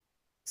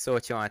So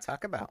what you want to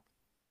talk about?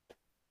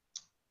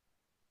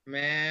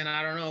 Man,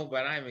 I don't know,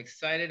 but I'm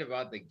excited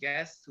about the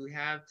guests we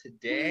have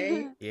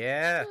today.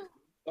 Yeah.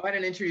 Go ahead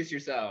and introduce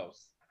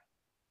yourselves.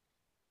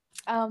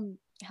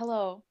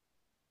 Hello.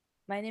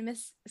 My name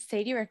is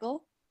Sadie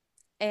Rickle,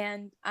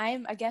 and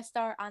I'm a guest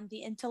star on the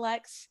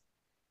Intellects,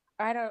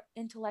 or I don't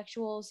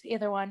Intellectuals,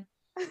 either one.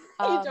 You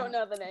don't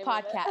know the name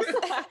podcast. of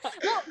it.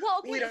 well,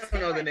 okay, We it's don't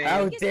know the different. name. I How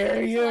think it's dare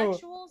the you?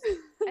 Intellectuals.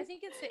 I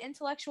think it's the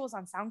Intellectuals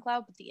on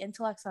SoundCloud, but the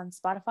Intellects on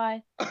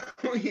Spotify.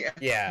 Oh, yeah.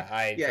 Yeah,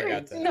 I Yeah,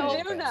 forgot to. So, You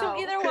know. so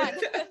either one.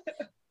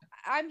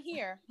 I'm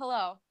here.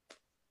 Hello.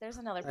 There's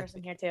another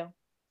person here too.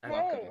 Hey,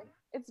 Welcome.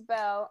 it's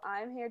Belle.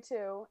 I'm here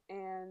too,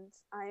 and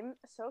I'm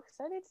so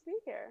excited to be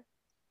here.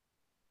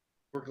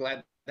 We're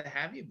glad to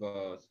have you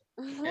both.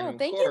 Oh, of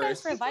thank you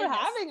guys course- for Thanks for inviting us.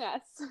 having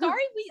us.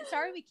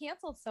 Sorry we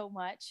canceled so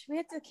much. We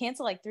had to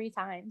cancel like 3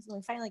 times, and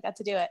we finally got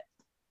to do it.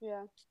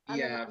 Yeah.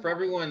 Yeah, for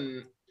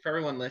everyone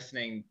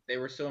listening, they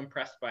were so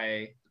impressed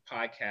by the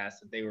podcast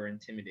that they were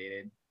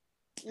intimidated.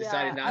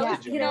 Decided not Yeah,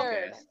 to join you know,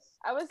 as guests.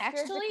 I was scared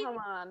Actually- to come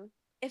on.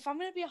 If I'm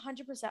going to be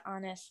 100%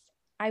 honest,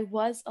 I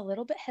was a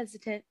little bit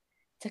hesitant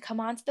to come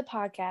onto the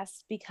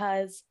podcast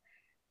because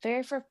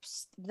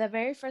the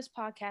very first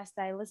podcast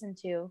that I listened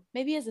to,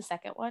 maybe as the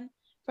second one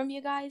from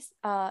you guys,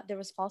 there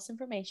was false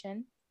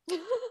information.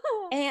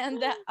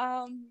 And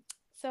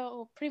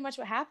so pretty much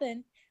what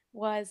happened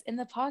was in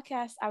the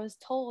podcast, I was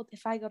told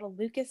if I go to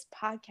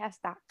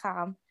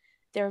lucaspodcast.com,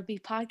 there would be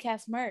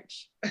podcast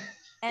merch.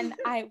 And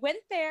I went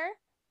there,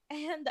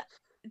 and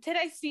did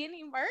I see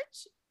any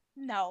merch?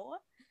 No.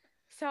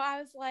 So I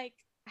was like,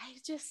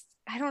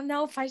 I don't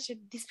know if I should,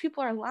 these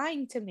people are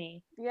lying to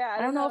me. Yeah,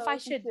 I don't know if I you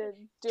should do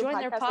a join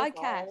their podcast with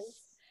podcast. ours.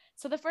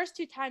 So the first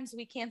 2 times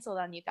we canceled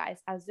on you guys,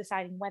 I was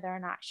deciding whether or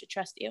not I should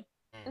trust you.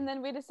 And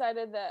then we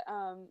decided that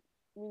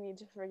we need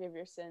to forgive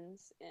your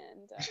sins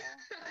and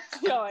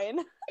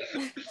join.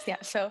 Yeah,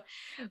 so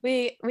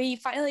we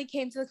finally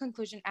came to the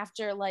conclusion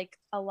after like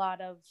a lot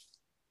of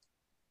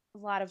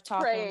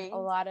talking, Praying. a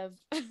lot of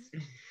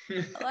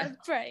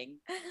praying.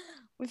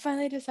 We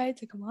finally decided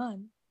to come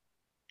on.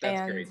 That's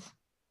and great.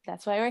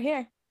 That's why we're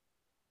here.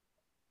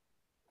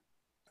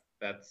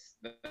 That's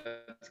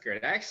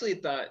great. I actually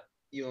thought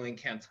you only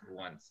canceled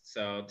once,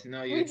 so to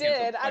know you We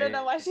canceled did. I don't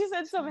know why twice- she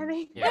said so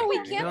many. Yeah, No, we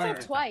you canceled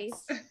don't-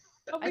 twice.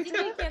 I think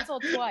we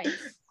canceled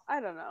twice. I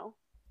don't know.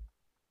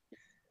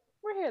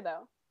 We're here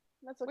though.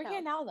 That's what We're counts.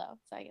 here now though,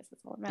 so I guess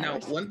that's all that Now,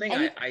 matters. one thing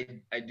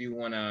Any- I do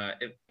want to,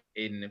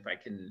 if I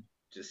can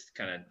just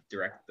kind of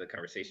direct the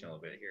conversation a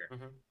little bit here.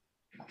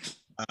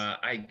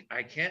 Mhm.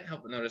 I can't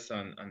help but notice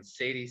on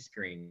Sadie's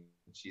screen,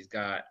 she's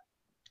got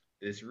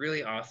this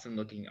really awesome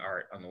looking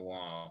art on the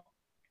wall.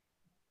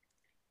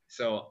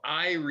 So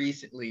I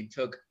recently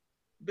took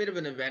a bit of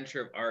an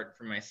adventure of art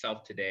for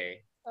myself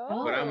today,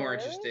 Oh, but I'm more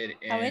really? interested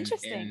in. How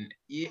interesting.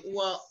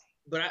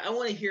 But I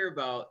want to hear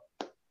about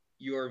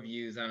your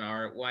views on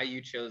art, why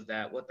you chose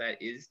that, what that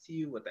is to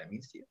you, what that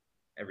means to you,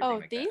 everything Oh,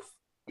 like these?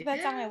 that.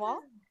 That's on my wall?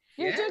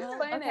 You have to Yeah.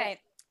 explain Okay, it.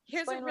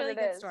 here's Explain a what really it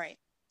good is. story.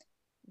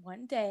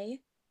 One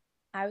day,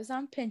 I was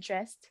on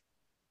Pinterest,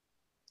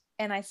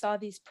 and I saw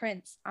these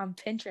prints on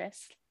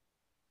Pinterest.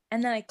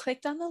 And then I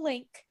clicked on the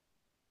link,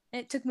 and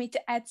it took me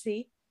to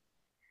Etsy.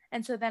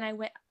 And so then I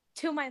went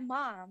to my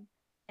mom,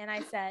 and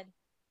I said,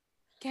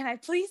 can I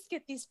please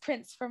get these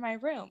prints for my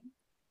room?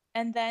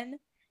 And then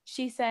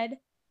she said,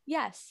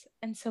 yes.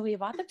 And so we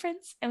bought the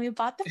prints, and we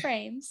bought the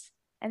frames,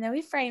 and then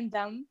we framed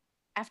them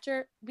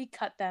after we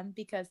cut them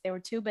because they were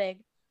too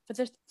big. But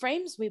the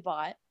frames we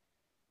bought,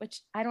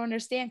 which I don't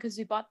understand because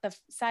we bought the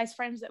size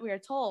frames that we were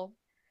told.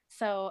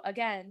 So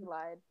again,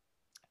 Lied.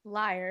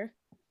 liar,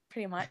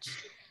 pretty much.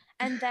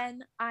 And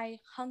then I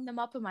hung them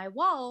up on my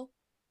wall,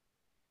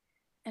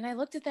 and I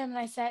looked at them and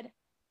I said,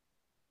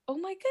 oh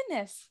my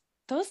goodness,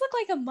 those look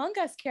like Among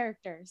Us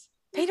characters.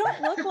 They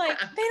don't look like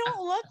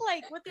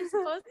what they're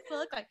supposed to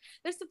look like.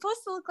 They're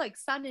supposed to look like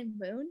Sun and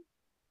Moon,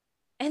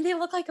 and they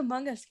look like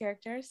Among Us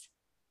characters.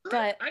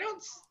 But I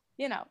don't.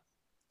 you know,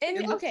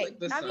 It looks okay, like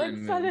the not Sun like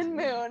and Sun Moon and to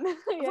me.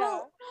 Moon. Yeah.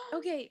 Well,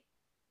 okay,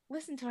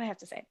 listen to what I have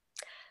to say.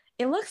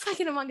 It looks like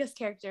an Among Us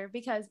character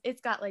because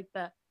it's got like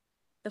the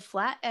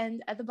flat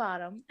end at the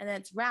bottom, and then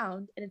it's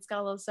round, and it's got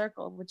a little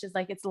circle, which is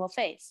like its little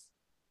face.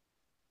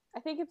 I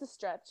think it's a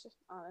stretch,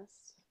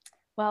 honest.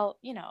 Well,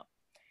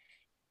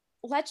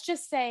 let's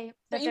just say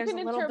that But you there's can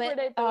a little interpret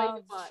bit it the way of,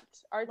 you want.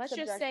 Art's let's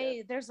just subjective.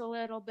 say there's a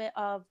little bit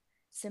of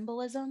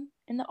symbolism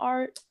in the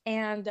art,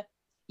 and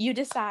you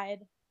decide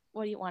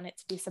what do you want it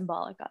to be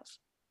symbolic of.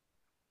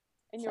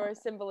 And your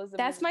symbolism.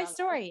 That's is my Among Us.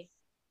 story.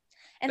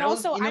 And That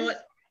was- also, you know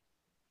what?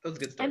 That was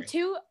a good story.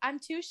 I'm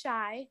too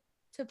shy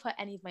to put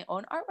any of my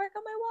own artwork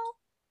on my wall.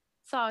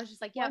 So I was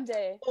just like, yeah, One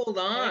day. Hold we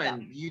go.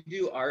 on, you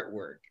do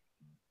artwork.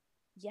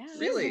 yeah.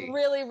 Really? She's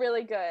really,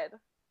 really good.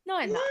 No,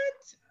 I'm not.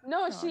 What?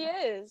 No, No, she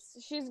is.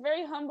 She's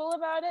very humble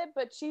about it,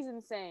 but she's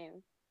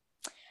insane.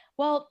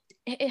 Well,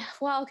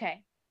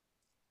 okay.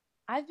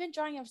 I've been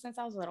drawing ever since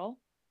I was little,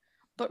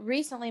 but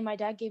recently my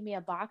dad gave me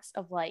a box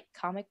of like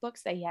comic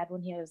books that he had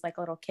when he was like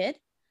a little kid.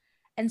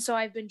 And so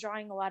I've been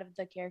drawing a lot of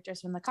the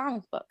characters from the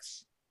comic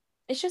books.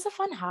 it's just a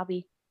fun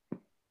hobby.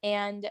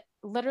 And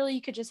literally,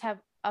 you could just have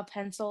a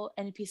pencil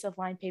and a piece of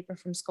lined paper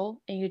from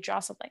school and you draw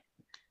something.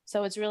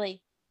 So it's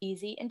really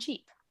easy and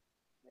cheap.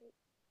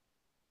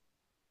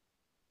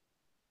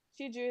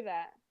 She drew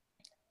that.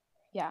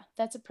 Yeah,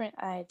 that's a print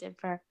I did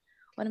for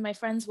one of my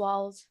friend's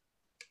walls.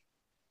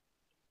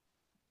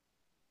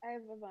 I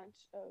have a bunch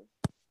of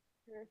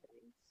her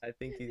things. I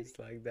think he's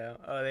like down.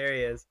 Oh, there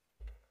he is.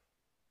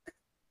 How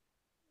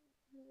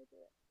do I do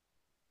it?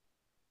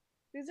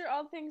 These are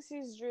all things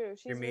she's drew.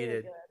 She's You're really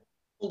muted. good.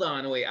 Hold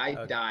on, wait, I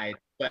Okay. died,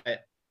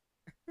 but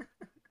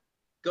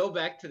go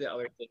back to the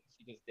other thing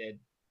she just did.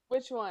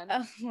 Which one?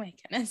 Oh my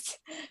goodness.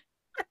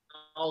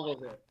 All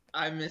of it.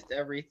 I missed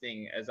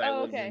everything as I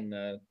Oh, was okay. in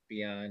the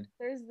Beyond.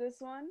 There's this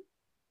one.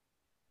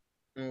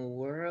 In the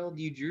world,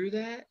 you drew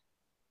that?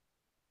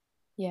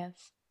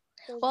 Yes.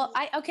 There's Well,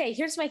 one. okay,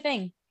 here's my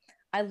thing.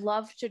 I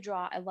love to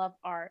draw. I love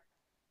art.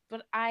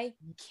 But I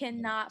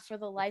cannot for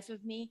the life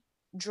of me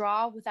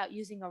draw without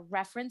using a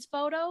reference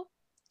photo.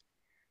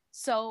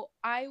 So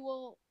I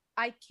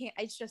can't,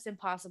 it's just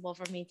impossible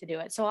for me to do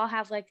it. So I'll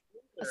have like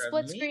a You're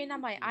split screen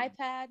on my amazing.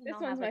 iPad and This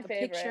I'll one's have like my a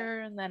favorite. picture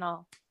and then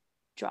I'll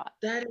draw it.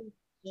 That is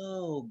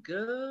so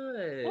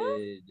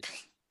good.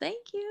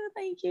 Thank you.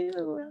 Thank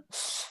you.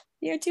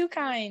 You're too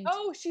kind.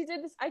 Oh, she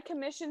did this. I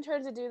commissioned her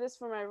to do this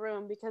for my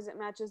room because it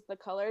matches the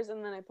colors,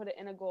 and then I put it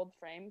in a gold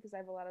frame because I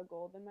have a lot of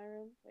gold in my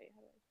room. Wait,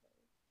 how do I show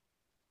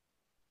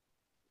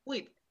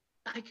you? Wait,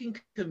 I can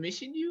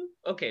commission you?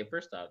 Okay,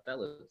 first off, that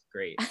looks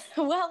great.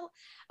 Well,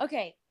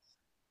 okay.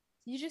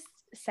 You just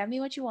send me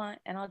what you want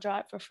and I'll draw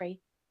it for free.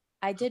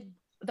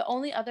 The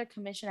only other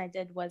commission I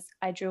did was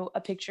I drew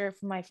a picture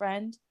from my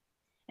friend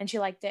and she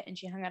liked it and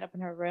she hung it up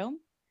in her room.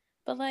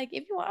 But like,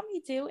 if you want me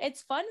to,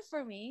 it's fun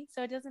for me,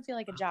 so it doesn't feel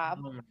like a job.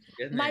 Oh my My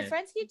goodness.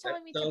 friends keep That's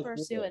telling me so to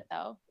pursue cool. it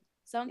though.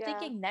 So I'm Yeah.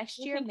 thinking next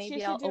You year think she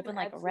maybe should I'll do open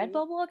like a Etsy?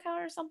 Redbubble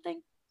account or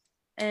something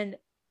and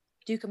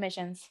do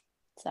commissions.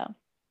 So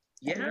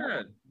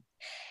Yeah.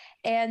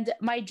 and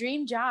my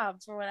dream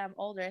job for when I'm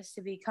older is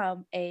to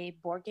become a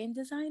board game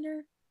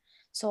designer.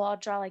 So I'll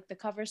draw like the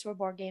covers for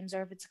board games,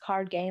 or if it's a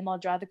card game, I'll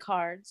draw the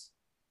cards.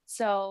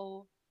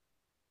 So,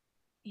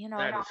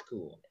 That is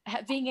cool.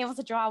 being able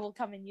to draw will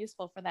come in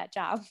useful for that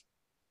job.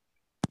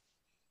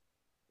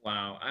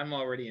 Wow, I'm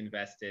already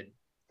invested.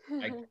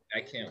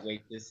 I can't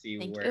wait to see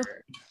Thank where you.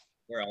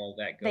 where all of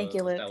that goes. Thank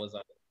you, Luke. That was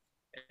all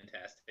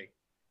fantastic.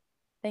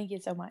 Thank you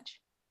so much.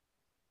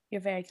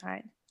 You're very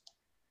kind.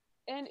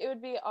 And it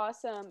would be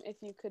awesome if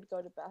you could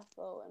go to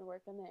Bethel and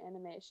work in the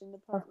animation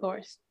department. Of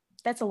course.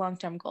 That's a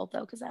long-term goal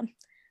though, because I'm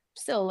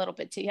still a little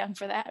bit too young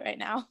for that right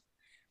now.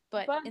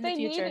 But in the they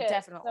future, need it,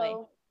 definitely.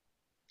 so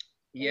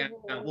Yeah,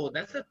 maybe- well,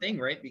 that's the thing,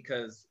 right?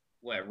 Because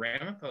what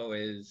Ramapo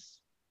is,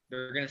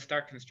 they're gonna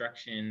start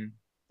construction.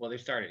 Well, they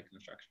started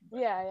construction, but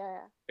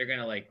yeah. they're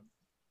gonna like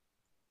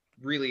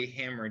really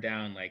hammer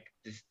down like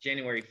this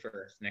January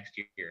 1st next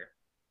year.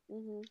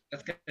 Mhm.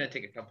 That's gonna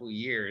take a couple of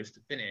years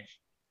to finish.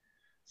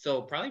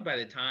 So probably by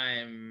the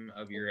time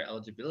of your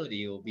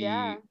eligibility, it will be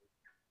Yeah.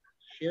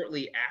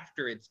 shortly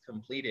after it's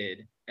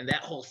completed, and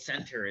that whole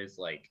center is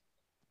like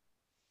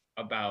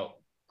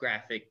about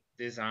graphic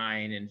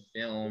design and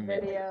film.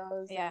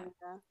 Videos. Yeah.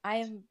 And, I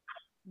am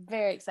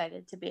very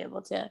excited to be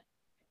able to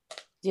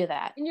do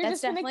that. And you're That's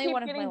just gonna definitely keep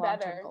one of my getting long-term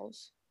better.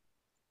 goals.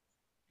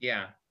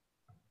 Yeah.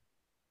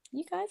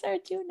 You guys are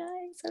too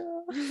nice.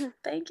 Oh,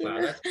 thank you.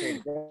 Wow, that's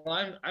great.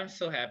 Well, I'm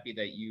so happy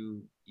that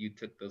you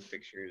took those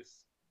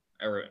pictures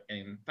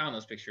and found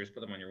those pictures,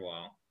 put them on your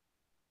wall.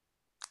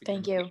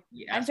 Thank Because you.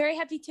 we I'm asked- very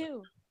happy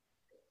too.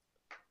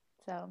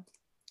 So,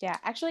 yeah,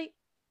 actually,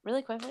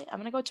 really quickly, I'm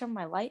gonna go turn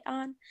my light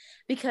on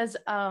because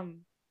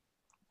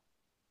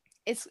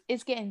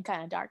it's getting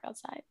kind of dark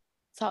outside.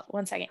 So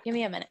 1 second, give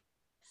me a minute.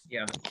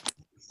 Yeah,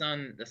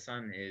 the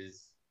sun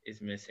is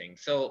missing.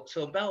 So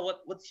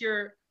Belle, what's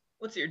your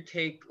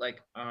take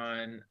like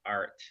on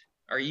art?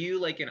 Are you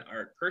like an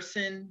art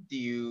person? Do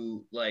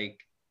you like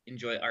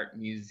enjoy art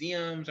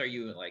museums? Are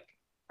you like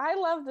I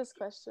love this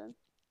question.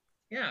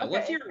 yeah?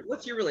 Okay.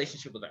 What's your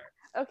relationship with art?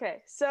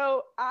 Okay,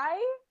 so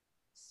I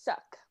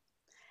suck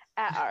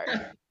at art.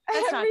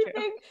 That's not true.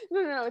 Everything.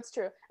 No, it's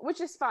true, which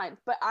is fine.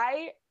 But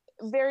I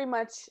very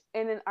much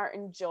am an art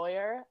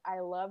enjoyer. I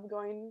love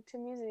going to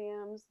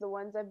museums. The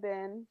ones I've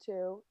been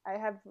to, I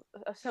have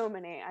so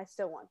many. I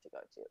still want to go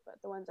to, but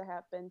the ones I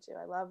have been to,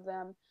 I love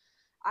them.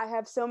 I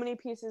have so many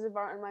pieces of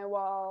art on my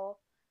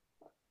wall.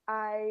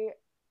 I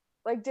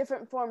like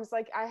different forms.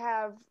 Like I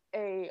have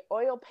a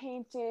oil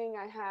painting.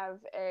 I have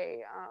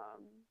a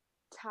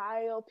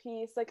tile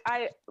piece. Like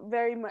I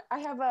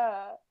have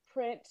a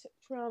print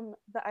from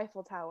the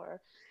Eiffel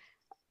Tower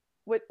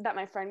that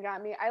my friend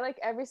got me. I like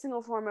every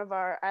single form of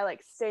art. I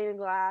like stained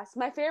glass.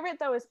 My favorite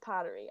though is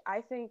pottery.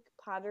 I think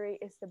pottery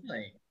is the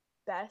Like,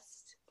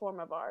 best form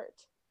of art.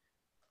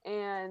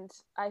 And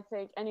I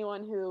think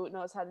anyone who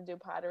knows how to do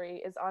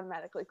pottery is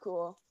automatically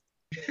cool.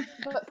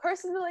 But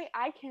personally,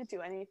 I can't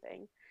do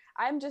anything.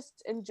 I'm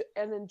just an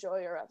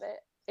enjoyer of it.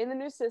 In the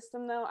new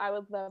system, though, I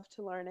would love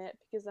to learn it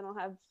because then I'll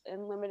have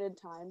unlimited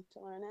time to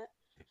learn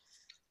it.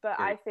 but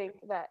Very- I think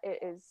that it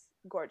is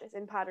gorgeous,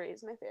 and pottery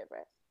is my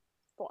favorite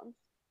form.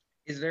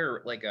 Is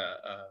there like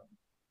a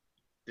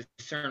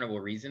discernible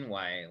reason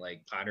why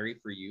like pottery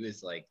for you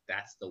is like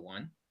that's the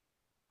one?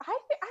 I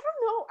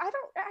don't know.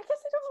 I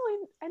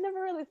guess I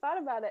never really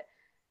thought about it.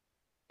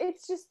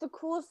 It's just the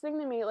coolest thing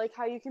to me, like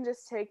how you can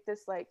just take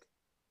this like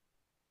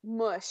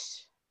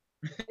mush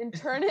and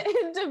turn it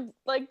into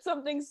like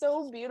something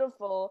so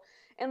beautiful.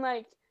 And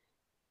like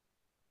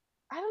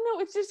I don't know,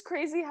 it's just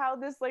crazy how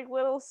this like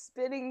little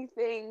spinning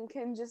thing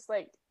can just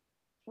like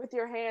with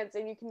your hands,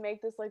 and you can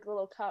make this like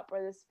little cup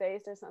or this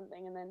vase or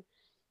something, and then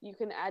you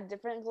can add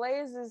different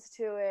glazes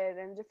to it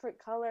and different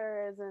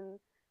colors. And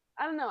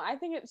I don't know, I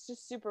think it's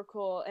just super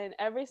cool. And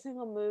every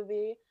single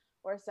movie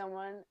where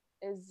someone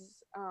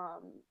is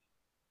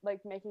like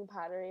making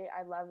pottery,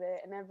 I love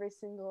it. And every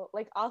single,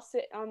 like, I'll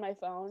sit on my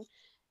phone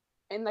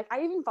and like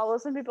I even follow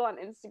some people on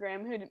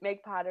Instagram who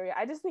make pottery.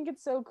 I just think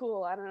it's so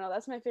cool. I don't know,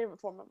 that's my favorite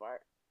form of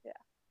art. Yeah.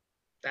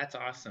 That's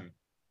awesome.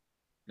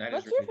 That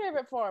What's is your really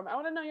favorite form? I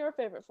want to know your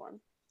favorite form.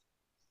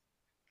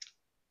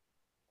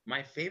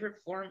 my favorite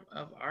form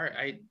of art.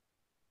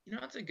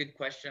 That's a good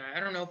question. I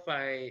don't know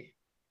if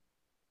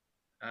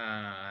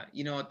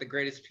you know what the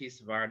greatest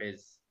piece of art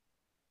is?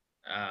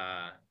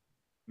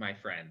 My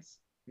friends.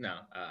 No.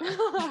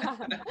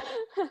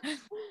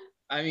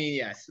 I mean,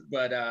 yes,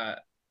 but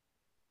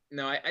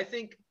no, I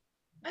think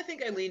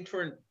I lean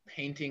toward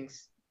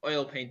paintings,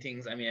 oil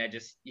paintings. I mean,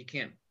 you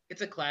can't.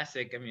 It's a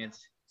classic. I mean,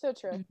 So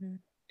true. Mhm.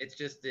 it's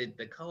just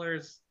the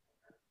colors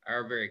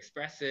are very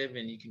expressive,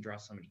 and you can draw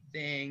so many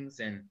things.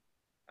 And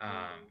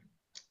um,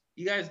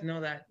 you guys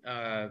know that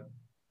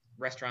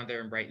restaurant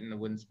there in Brighton, the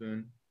Wooden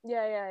Spoon?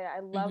 Yeah. I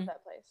love Mhm.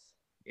 that place.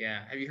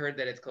 Yeah. Have you heard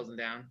that it's closing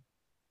down?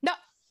 No.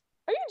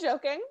 Are you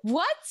joking?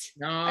 What?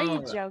 No, Are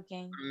you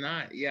joking? I'm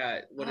not.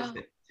 Yeah. What is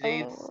it? Today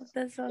it's Oh,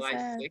 that's so July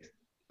sad. 6th.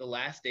 The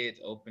last day it's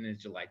open is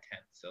July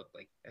 10th. So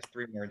like that's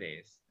 3 more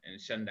days, and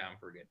it's shutting down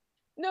for good.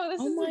 No,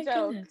 this Oh is my a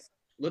joke. goodness.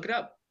 Look it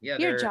up. Yeah,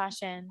 You're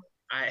Joshin.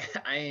 I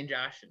ain't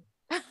joshing.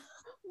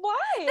 Why?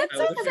 That's I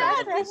so wish I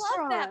sad. was I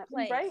a love that in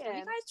place. Have you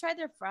Brighton. guys tried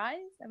their fries?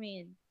 I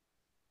mean,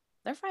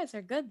 their fries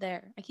are good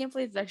there. I can't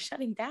believe they're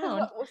shutting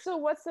down. So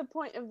what's the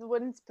point of the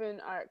Wooden Spoon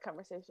art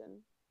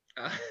conversation?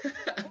 Well, Is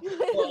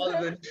other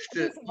there than a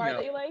piece of art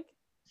that you like?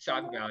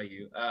 shock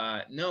value.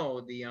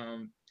 No,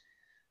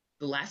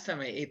 the last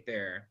time I ate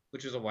there,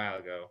 which was a while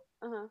ago,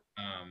 Uh-huh.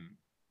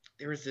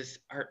 there was this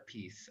art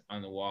piece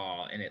on the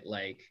wall, and it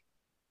like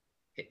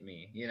hit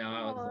me.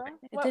 I was like,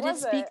 What Did it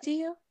was speak it? to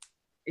you?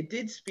 it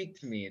did speak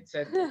to me. It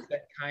said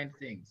kind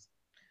things.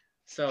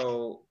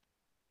 So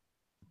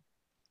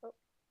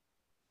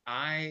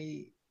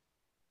I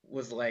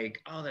was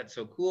like, oh, that's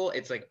so cool.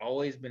 It's like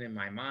always been in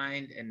my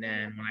mind. And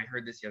then when I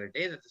heard this the other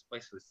day that this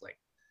place was like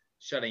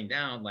shutting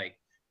down, like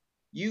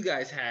you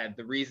guys had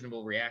the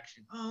reasonable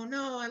reaction. Oh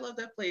no, I love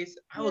that place.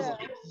 I was Yeah.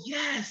 like,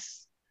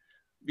 yes.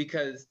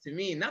 Because to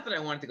me, not that I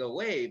wanted to go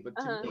away, but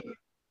to me,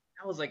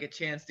 that was like a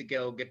chance to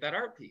go get that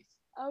art piece,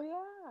 Oh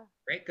yeah.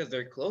 right? Because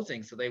they're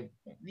closing, so they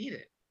won't need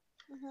it.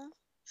 Uh-huh.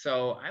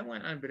 So I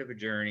went on a bit of a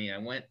journey. I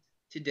went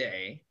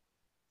today,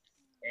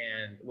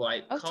 and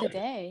I Oh, called.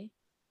 today.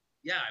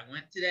 Yeah, I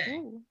went today.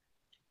 Ooh.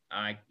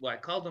 I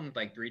called them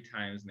like 3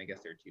 times, and I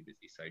guess they're too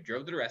busy. So I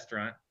drove to the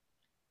restaurant.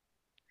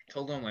 I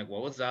told them like,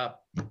 what was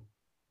up?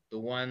 The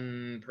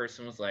one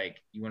person was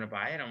like, "You want to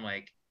buy it?" I'm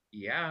like,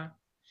 "Yeah."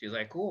 She's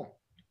like, "Cool."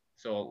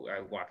 So I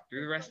walked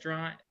through the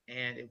restaurant,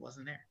 and it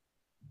wasn't there.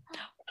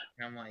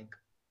 And I'm like,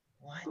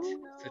 "What?"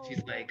 Oh, So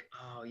she's no. like,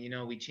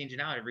 "Oh, we change it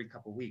out every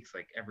couple weeks,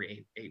 like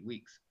every eight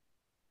weeks."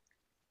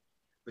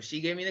 But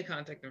she gave me the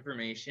contact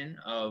information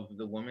of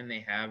the woman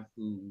they have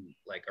who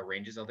like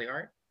arranges all the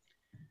art.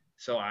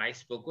 So I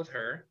spoke with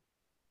her.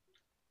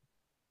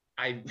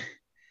 I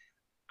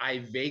I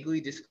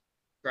vaguely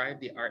described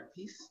the art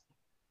piece,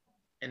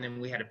 and then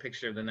we had a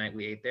picture of the night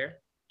we ate there.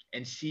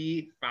 And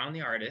she found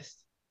the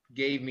artist,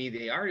 gave me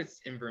the artist's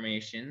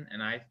information,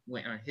 and I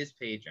went on his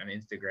page on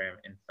Instagram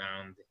and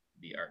found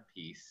the art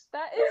piece.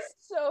 That is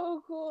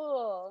so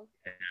cool.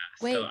 Yeah,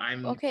 Wait, so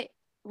I'm okay.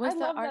 Was I the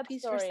love art that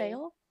piece story. for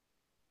sale?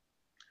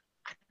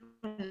 I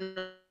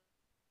don't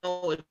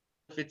know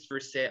if it's for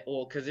sale.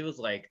 Well, because it was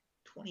like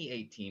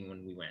 2018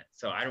 when we went,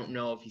 so I don't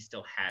know if he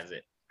still has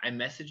it. I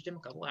messaged him a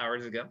couple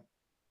hours ago,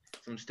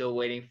 so I'm still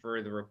waiting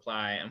for the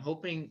reply. I'm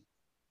hoping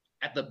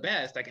at the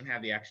best I can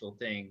have the actual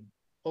thing,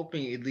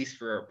 hoping at least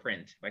for a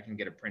print, if I can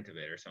get a print of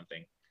it or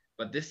something.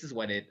 But this is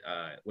what it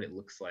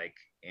looks like,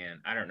 and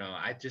I don't know.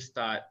 I just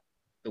thought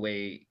the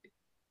way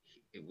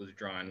it was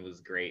drawn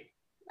was great.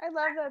 I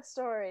love that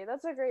story.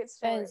 That's a great That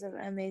story. is an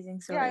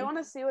amazing story. Yeah, I want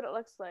to see what it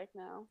looks like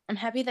now. I'm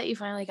happy that you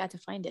finally got to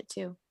find it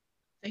too.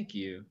 Thank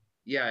you.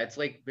 Yeah, it's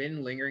like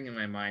been lingering in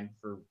my mind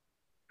for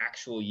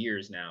actual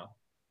years now.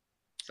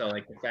 So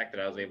like the fact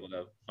that I was able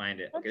to find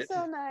it. Okay, That's this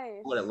so is nice.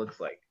 what it looks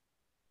like.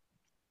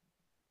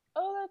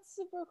 Oh, that's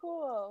super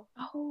cool.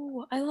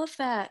 Oh, I love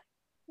that.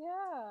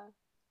 Yeah,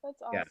 that's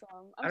Yeah.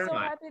 awesome. I I'm don't so know.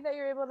 happy that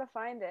you're able to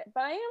find it.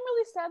 But I am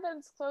really sad that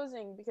it's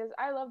closing because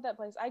I love that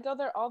place. I go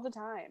there all the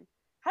time.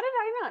 How did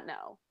I not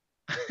know?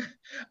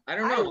 I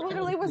don't I know.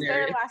 literally was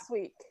there last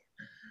week.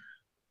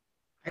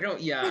 I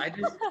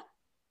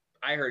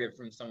heard it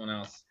from someone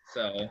else.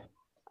 So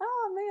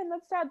Oh man,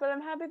 that's sad. But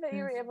I'm happy that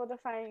you were able to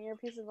find your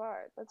piece of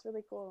art. That's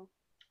really cool.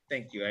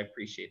 thank you. I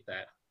appreciate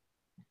that.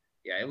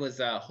 Yeah, it was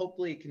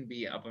hopefully it can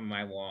be up on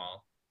my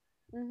wall.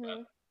 But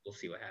we'll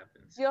see what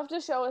happens. You have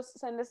to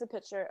send us a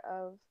picture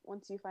of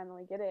once you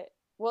finally get it.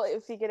 Well,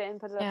 if you get it and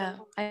put it up. Yeah,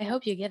 I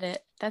hope you get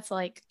it. That's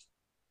like,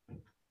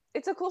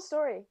 it's a cool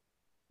story.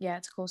 Yeah,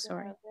 it's a cool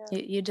story. Yeah.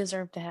 You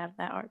deserve to have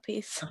that art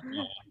piece.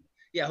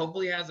 Yeah,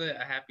 hopefully it has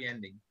a happy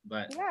ending.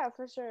 But yeah,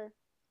 for sure.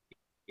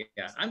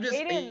 Yeah, I'm just,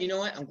 you know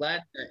what? I'm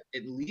glad that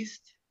at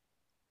least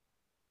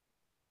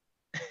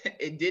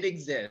it did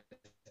exist.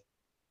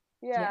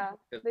 Yeah,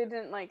 they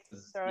didn't like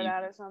throw it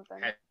out or something.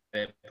 Had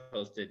it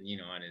posted,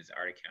 on his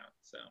art account.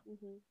 So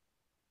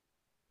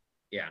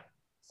yeah.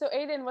 So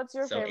Aiden, what's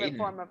your favorite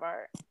form of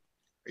art?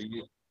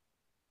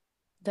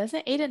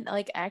 Doesn't Aiden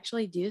like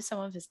actually do some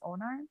of his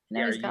own art?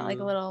 Now he's got like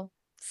a little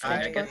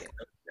sketchbook.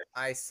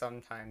 I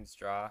sometimes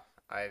draw.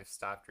 I've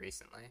stopped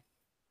recently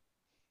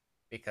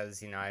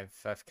because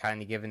I've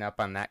kind of given up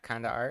on that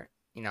kind of art.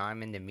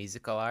 I'm into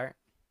musical art.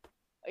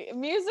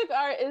 Music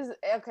art is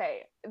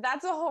okay.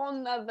 That's a whole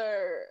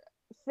nother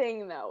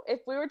thing, though. If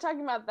we were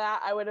talking about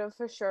that, I would have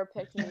for sure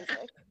picked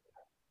music,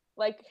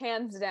 like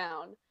hands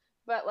down.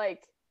 But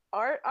like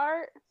art,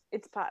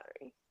 it's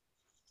pottery.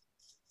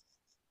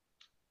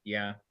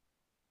 Yeah.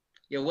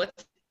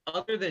 What's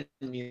other than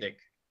music,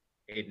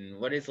 Aiden?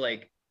 What is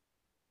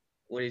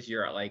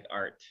your like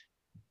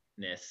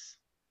artness?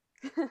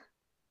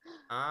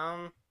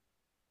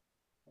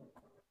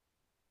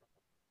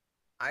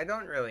 I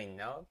don't really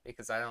know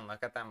because I don't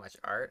look at that much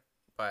art,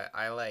 but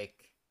I like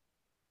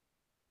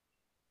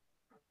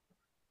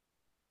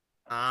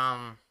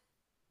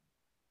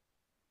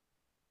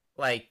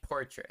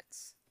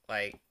portraits.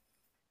 Like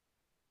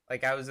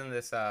I was in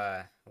this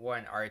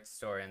one art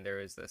store and there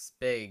was this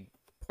big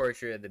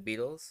portrait of the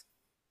Beatles.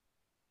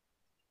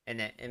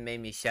 And it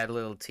made me shed a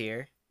little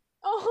tear.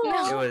 Oh,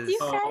 it was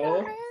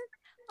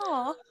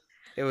Oh.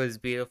 It was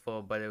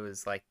beautiful, but it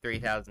was like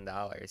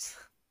 $3,000.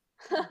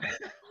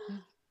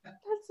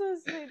 That's so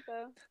sweet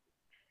though.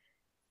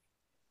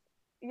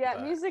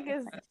 Yeah, music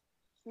is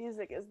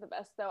the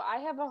best though. I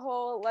have a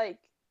whole like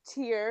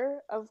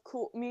tier of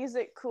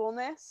music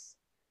coolness,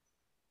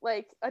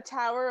 like a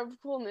tower of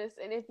coolness,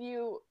 and if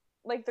you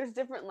like, there's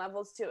different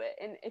levels to it,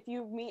 and if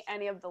you meet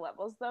any of the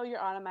levels though,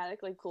 you're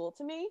automatically cool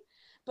to me.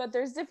 But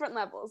there's different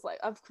levels like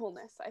of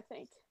coolness, I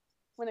think,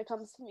 when it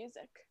comes to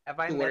music. Have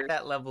I met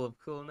that level of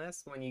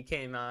coolness when you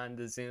came on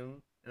the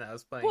Zoom and I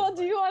was playing? Well,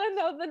 do you want to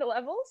know the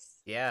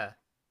levels? Yeah.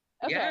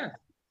 Okay. Yeah.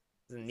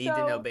 It's a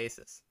need-to-know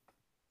basis.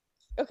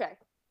 Okay.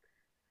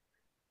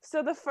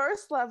 So the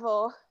first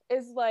level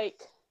is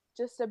like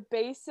just a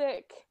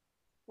basic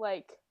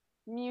like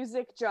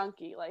music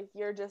junkie. Like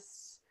you're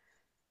just,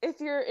 if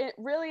you're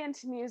really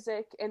into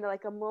music and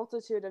like a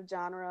multitude of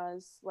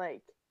genres,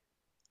 like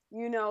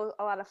a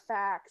lot of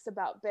facts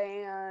about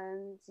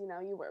bands,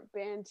 you wear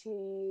band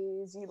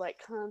tees, you like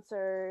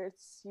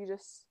concerts, you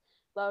just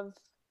love,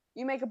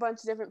 you make a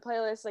bunch of different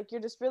playlists, like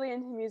you're just really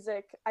into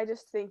music. I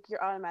just think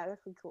you're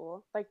automatically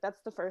cool. Like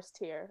that's the first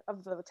tier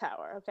of the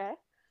tower, okay?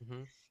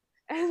 Mm-hmm.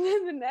 And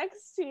then the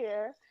next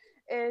tier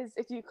is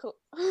if you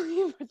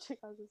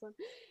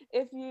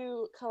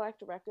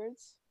collect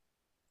records,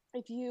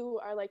 if you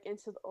are like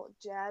into the old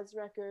jazz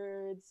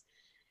records,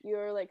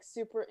 you're like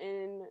super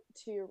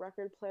into your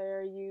record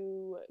player,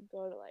 you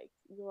go to like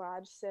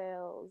garage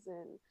sales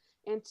and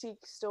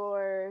antique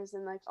stores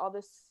and like all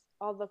the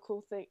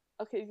cool thing.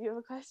 Okay, do you have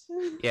a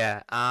question?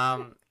 Yeah.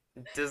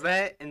 Does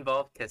that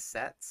involve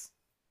cassettes?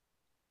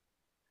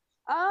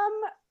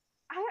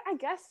 I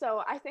guess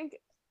so. I think,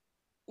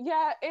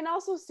 yeah, and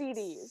also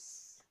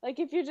CDs. Like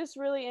if you're just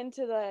really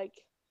into like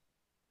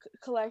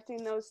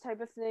collecting those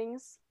type of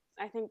things,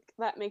 I think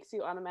that makes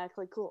you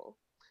automatically cool.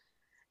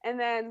 And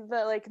then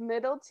the like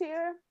middle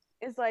tier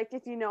is like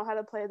if you know how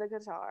to play the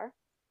guitar.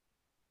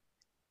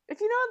 If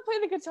you know how to play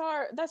the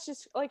guitar, that's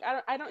just like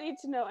I don't need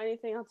to know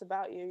anything else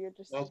about you. You're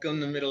just welcome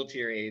to middle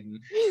tier, Aiden.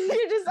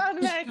 You're just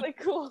automatically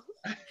cool.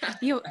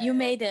 You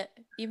made it.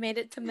 You made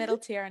it to middle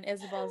tier on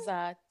Isabel's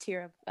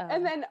tier of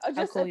and then just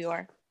how cool you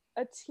are.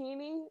 A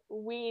teeny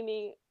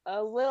weeny,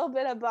 a little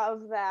bit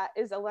above that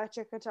is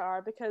electric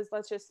guitar, because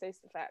let's just face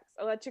the facts.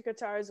 Electric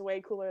guitar is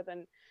way cooler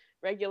than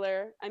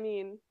regular. I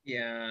mean,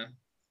 yeah,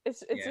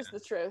 it's just the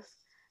truth.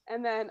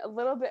 And then a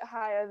little bit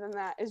higher than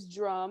that is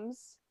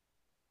drums.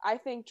 I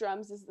think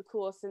drums is the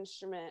coolest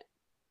instrument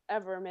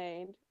ever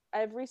made.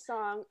 Every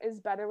song is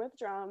better with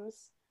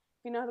drums.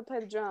 If you know how to play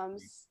the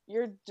drums,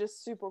 you're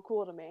just super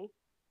cool to me.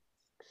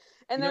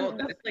 And then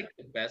that's like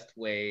the best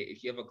way.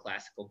 If you have a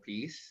classical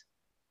piece,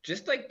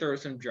 just like throw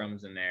some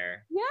drums in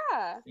there.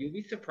 Yeah. You'll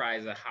be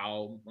surprised at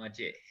how much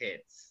it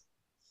hits.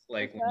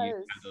 Like when you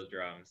have those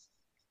drums.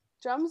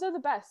 Drums are the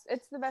best.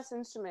 It's the best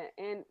instrument.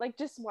 And like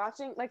just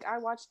watching, like I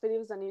watched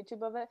videos on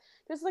YouTube of it.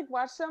 Just like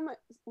watch. I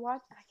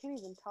can't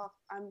even talk.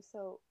 I'm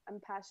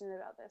passionate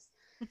about this.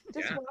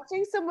 Just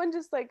watching someone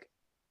just like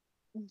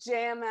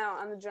jam out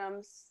on the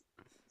drums.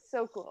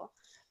 So cool.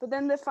 But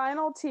then the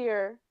final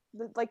tier,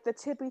 the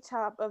tippy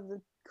top of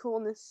the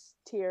coolness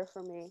tier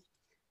for me,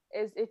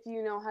 is if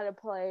you know how to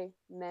play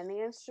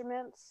many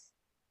instruments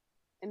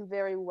and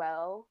very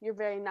well. You're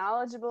very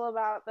knowledgeable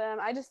about them.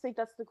 I just think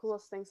that's the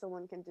coolest thing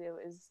someone can do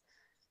is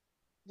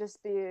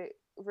just be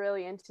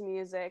really into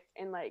music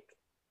and like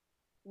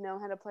know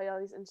how to play all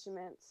these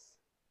instruments.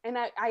 And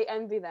I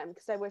envy them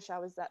because I wish I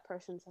was that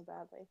person so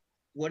badly.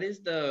 What is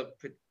the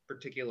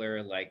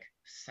particular like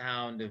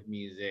sound of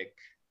music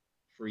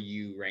for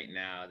you right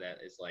now that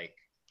is like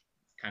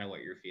kind of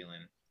what you're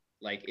feeling?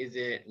 Like, is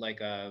it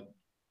like a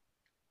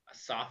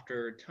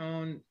softer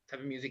tone type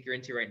of music you're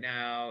into right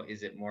now?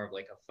 Is it more of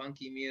like a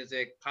funky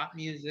music, pop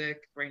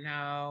music right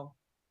now?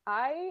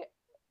 I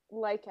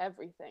like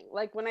everything.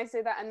 Like when I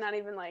say that, I'm not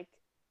even like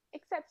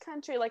except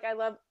country. Like I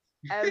love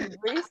every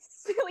you know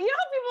how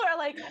people are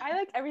like I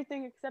like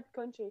everything except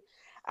country.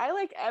 I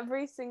like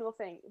every single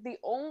thing.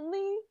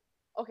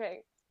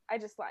 I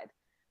just lied.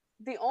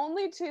 The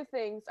only two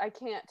things I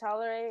can't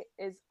tolerate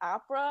is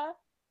opera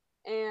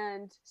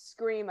and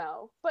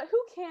screamo. But who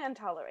can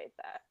tolerate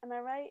that? Am I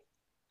right?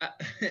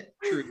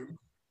 True.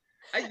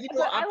 But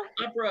I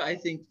like Opera. I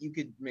think you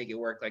could make it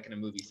work like in a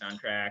movie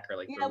soundtrack or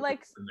like yeah, really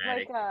like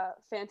dramatic.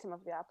 Phantom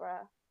of the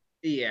Opera.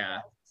 Yeah,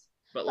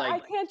 but But I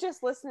like can't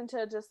just listen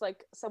to just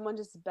like someone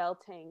just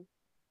belting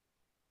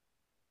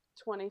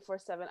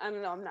 24/7. I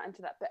don't know, I'm not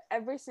into that. But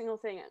every single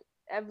thing,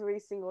 every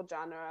single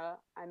genre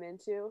I'm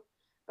into.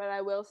 But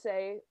I will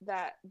say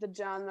that the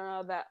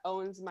genre that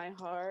owns my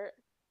heart,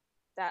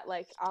 that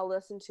like I'll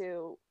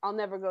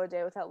never go a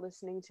day without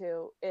listening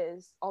to,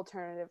 is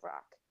alternative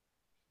rock.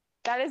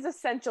 That is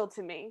essential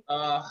to me.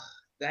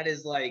 that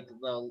is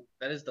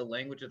the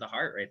language of the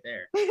heart right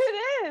there.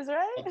 It is,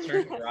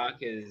 Alternative right? rock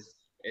is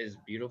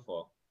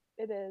beautiful.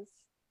 It is.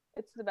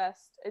 It's the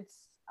best.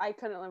 I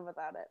couldn't live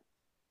without it.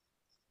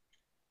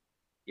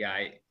 Yeah,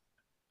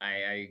 I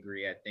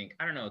agree. I think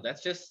I don't know. That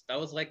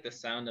was like the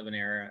sound of an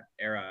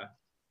era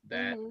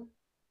that Mm-hmm.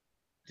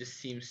 just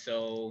seems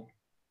so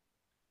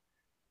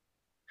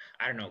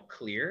I don't know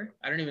clear.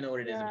 I don't even know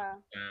what it is about Yeah.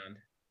 the sound.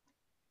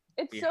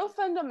 It's Yeah, so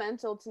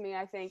fundamental to me,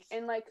 I think.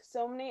 And like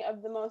so many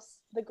of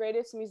the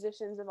greatest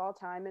musicians of all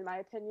time, in my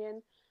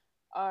opinion,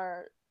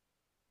 are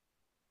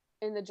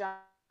in the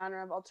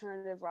genre of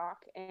alternative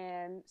rock.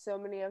 And so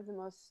many of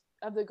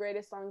the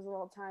greatest songs of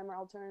all time are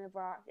alternative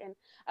rock. And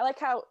I like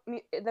how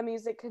the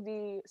music could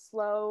be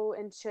slow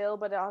and chill,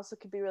 but it also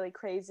could be really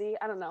crazy.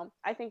 I don't know.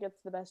 I think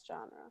it's the best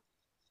genre.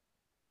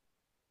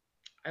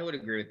 I would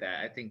agree with that.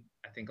 I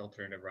think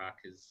alternative rock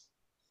is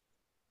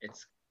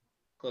it's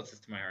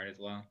closest to my heart as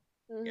well.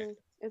 Yeah. Mm-hmm.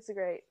 It's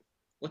great.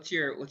 What's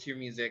your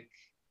music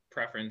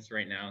preference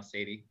right now,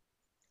 Sadie?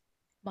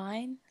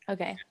 Mine?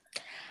 Okay.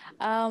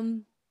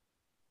 Um,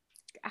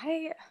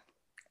 I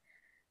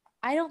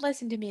I don't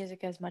listen to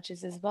music as much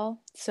as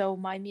Isabel, so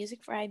my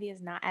music variety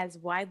is not as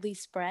widely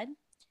spread.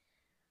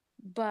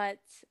 But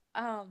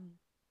um,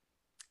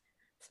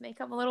 this may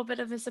come a little bit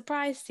of a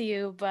surprise to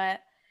you,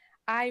 but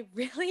I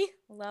really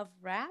love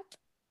rap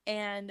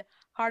and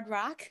hard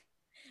rock,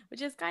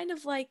 which is kind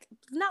of like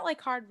not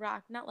like hard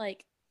rock, not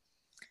like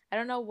I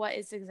don't know what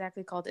it's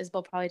exactly called.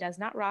 Isabel probably does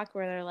not rock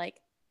where they're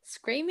like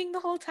screaming the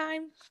whole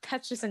time.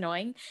 That's just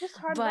annoying. Just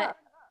hard But rock.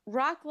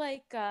 rock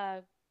like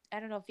I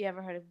don't know if you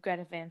ever heard of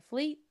Greta Van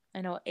Fleet.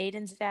 I know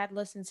Aiden's dad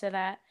listens to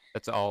that.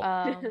 That's all.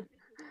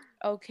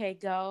 Okay,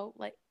 go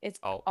like it's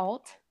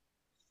Alt.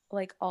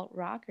 like alt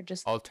rock or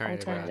just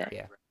Alternative rock. alternative.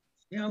 Yeah.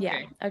 Yeah, Yeah.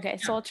 okay. Okay.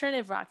 So Yeah.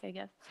 alternative rock, I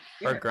guess.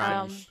 Or Yeah.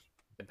 grunge,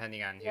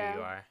 depending on who Yeah.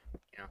 you are.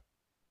 You know.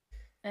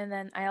 And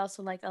then I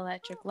also like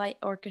Electric Light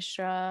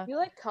Orchestra. You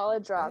like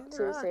college rock College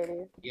too, rock.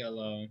 Sadie.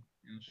 Yellow.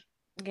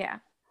 Yeah.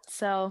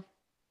 So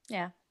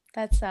yeah,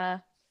 that's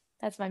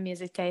my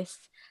music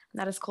taste.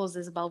 Not as cool as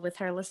Isabel with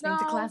her listening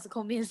to No.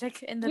 classical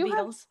music and the You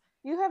have Beatles.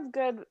 You have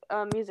good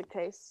music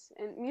tastes,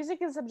 and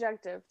music is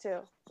subjective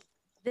too.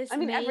 This I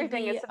mean, may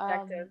everything be is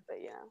subjective,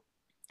 but yeah.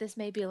 this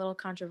may be a little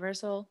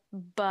controversial,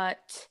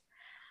 but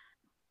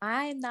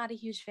I'm not a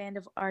huge fan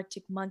of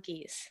Arctic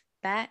Monkeys.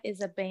 That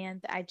is a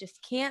band that I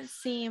just can't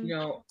seem You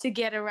know, to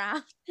get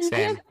around. You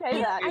Same. can't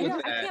say that. I with know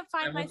that. I can't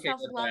find I'm okay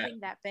myself with that. loving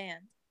that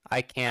band.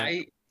 I can't.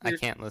 I there's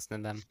can't listen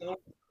to them.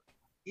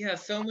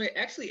 so many.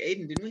 Actually,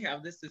 Aiden, didn't we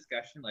have this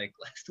discussion like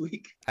last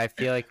week? I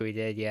feel like we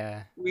did.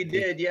 Yeah. We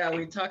did. Yeah,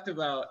 we talked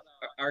about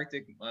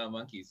Arctic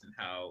Monkeys and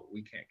how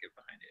we can't get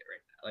behind it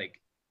right now.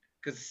 Like,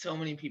 because so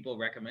many people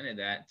recommended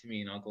that to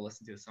me, and I'll go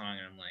listen to a song,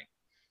 and I'm like,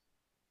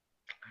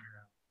 I don't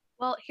know.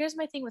 Well, here's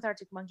my thing with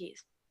Arctic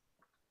Monkeys.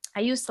 I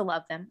used to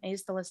love them. I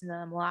used to listen to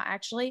them a lot,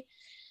 actually.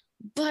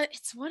 But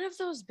it's one of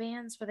those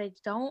bands where they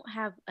don't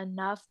have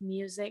enough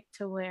music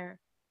to where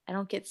I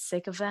don't get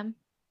sick of them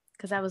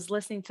because I was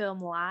listening to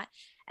them a lot.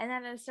 And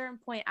then at a certain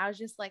point, I was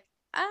just like,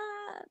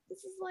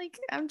 this is like,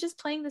 I'm just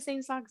playing the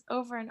same songs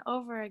over and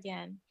over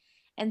again.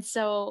 And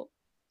so,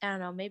 I don't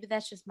know, maybe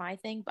that's just my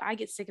thing, but I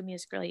get sick of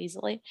music really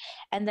easily.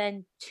 And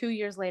then 2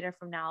 years later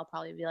from now, I'll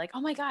probably be like,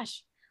 oh my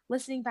gosh,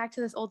 listening back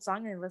to this old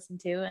song I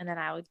listened to. And then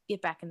I would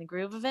get back in the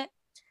groove of it.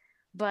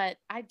 But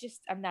I'm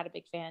not a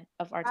big fan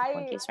of Arctic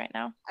Monkeys right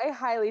now. I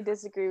highly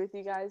disagree with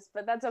you guys,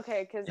 but that's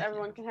okay because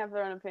everyone can have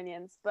their own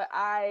opinions. But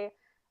I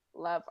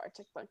love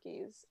Arctic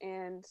Monkeys,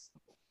 and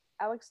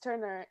Alex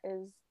Turner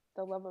is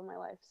the love of my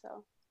life.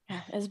 So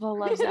Yeah, Isabel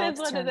loves it Alex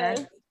is what Turner. it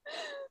is.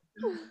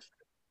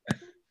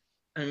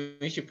 I mean,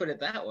 we should put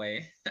it that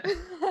way.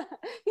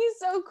 He's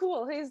so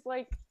cool. He's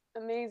like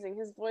amazing.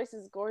 His voice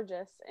is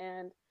gorgeous,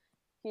 and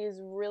he's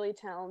really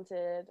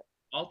talented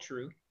All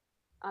true.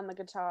 on the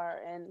guitar.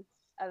 And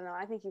I don't know.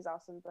 I think he's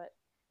awesome. But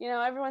you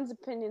know, everyone's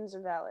opinions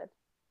are valid.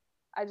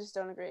 I just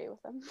don't agree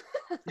with them.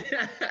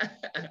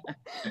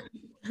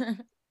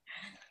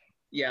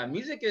 Yeah,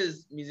 music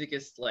is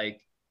like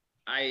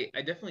I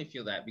definitely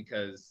feel that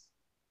because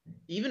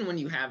even when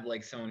you have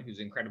like someone who's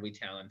incredibly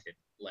talented,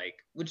 like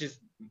which is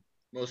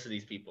most of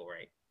these people,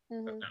 right?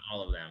 But not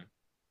all of them.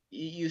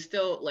 You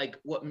still like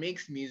what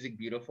makes music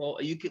beautiful.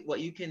 You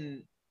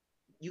can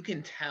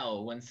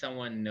tell when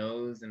someone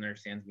knows and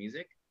understands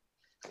music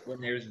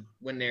when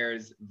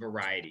there's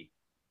variety,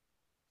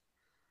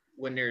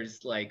 when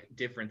there's like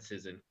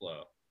differences in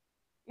flow.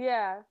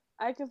 Yeah,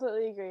 I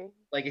completely agree.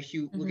 Like if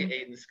you look at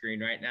Aiden's screen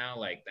right now,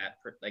 like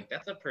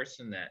that's a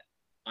person that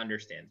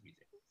understands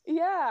music.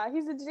 Yeah,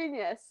 he's a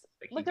genius.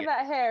 Like Look at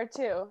that hair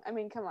too. I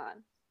mean, come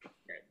on.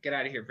 Get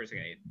out of here for a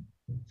second, Aiden,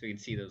 so you can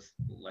see those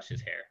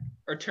luscious hair.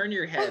 Or turn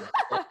your head.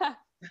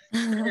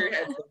 Turn your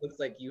head so it looks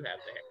like you have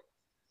the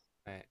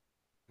hair. Right.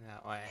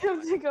 That way. You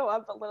have to go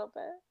up a little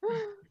bit.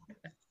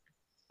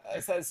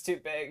 That's too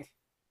big.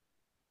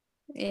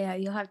 Yeah,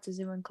 you'll have to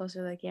zoom in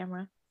closer to the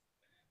camera.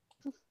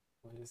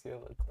 We'll just get a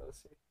little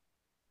closer.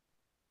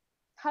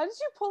 How did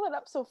you pull it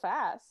up so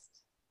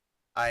fast?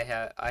 I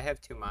have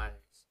two monitors.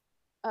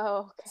 Oh,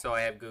 okay. So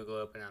I have Google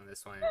open on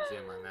this one and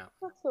zoom on that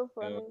one. That's so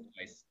funny.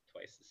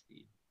 Twice the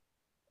speed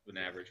of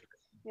an average person.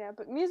 Yeah,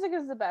 but music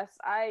is the best.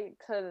 I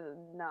could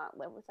not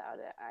live without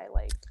it. I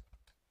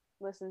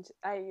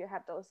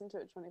have to listen to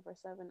it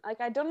 24/7. Like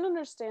I don't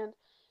understand,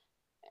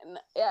 and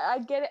I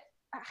get it.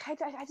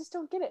 I just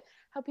don't get it.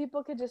 How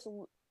people could just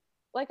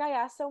like I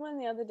asked someone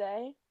the other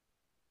day.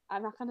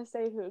 I'm not gonna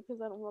say who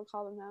because I don't want to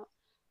call them out.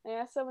 I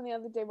asked someone the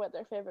other day what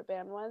their favorite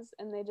band was,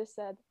 and they just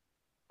said,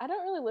 "I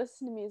don't really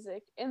listen to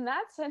music." And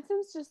that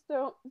sentence just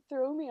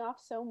threw me off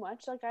so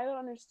much. Like I don't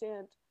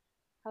understand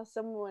how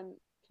someone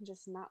can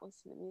just not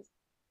listen to music.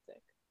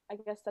 I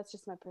guess that's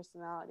just my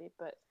personality,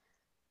 but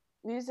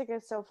music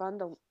is so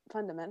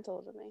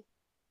fundamental to me.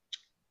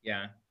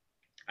 Yeah,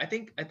 I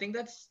think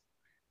that's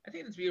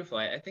beautiful.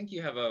 I think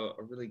you have a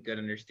really good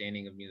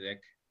understanding of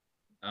music,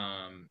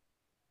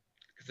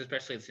 because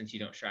especially since you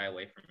don't shy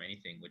away from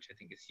anything, which I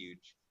think is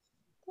huge.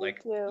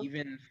 Thank you.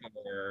 Even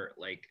for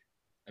like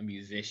a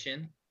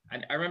musician,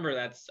 I remember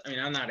I mean,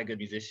 I'm not a good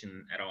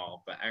musician at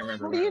all, but I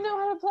remember. What do you know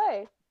how to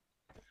play?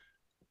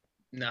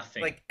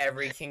 Nothing. Like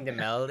every Kingdom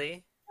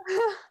Melody?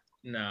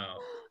 No.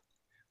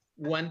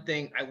 One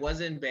thing, I was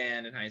in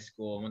band in high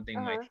school. One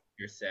thing my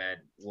teacher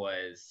said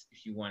was,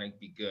 if you want to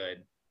be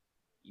good,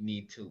 you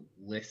need to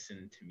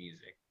listen to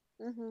music.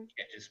 You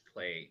can't just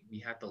play.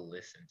 You have to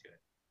listen to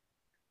it.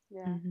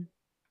 Yeah.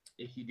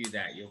 If you do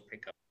that, you'll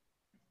pick up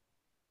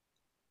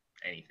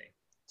anything.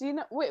 Do you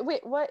know?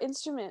 Wait. What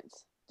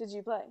instrument did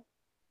you play?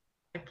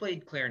 I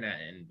played clarinet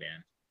in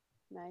band.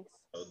 Nice.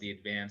 So the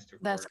advanced.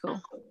 That's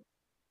cool.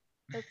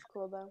 That's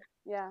cool though.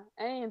 Yeah,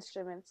 any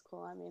instrument's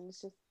cool. I mean,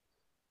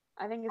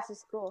 I think it's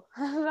just cool.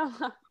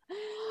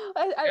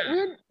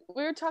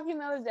 We were talking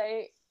the other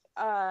day.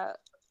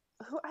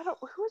 Who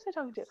was I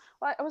talking to?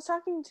 Well, I was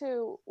talking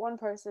to one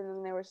person,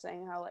 and they were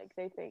saying how like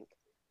they think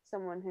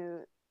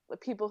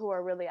people who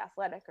are really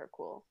athletic are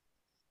cool.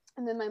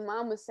 And then my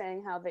mom was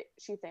saying how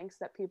she thinks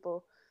that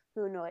people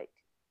who know like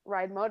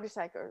ride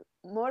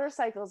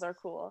motorcycles are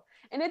cool.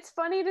 And it's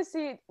funny to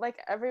see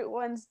like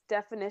everyone's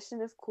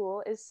definition of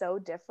cool is so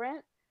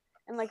different.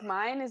 And like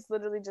mine is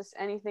literally just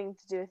anything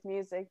to do with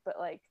music, but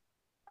like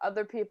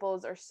other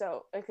people's are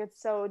so like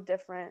it's so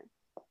different.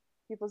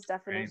 People's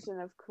definition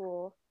of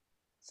cool.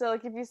 So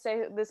like if you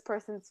say this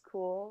person's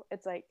cool,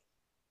 it's like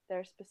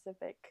their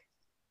specific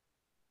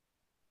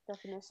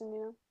definition, you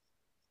know?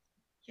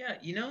 Yeah,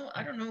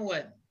 I don't know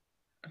what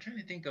I'm trying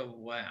to think of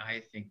what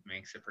I think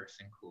makes a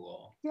person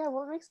cool. Yeah,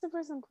 what makes the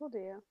person cool to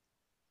you?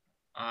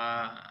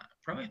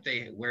 Probably if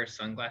they wear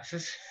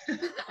sunglasses.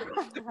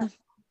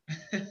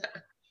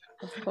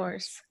 Of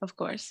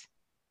course.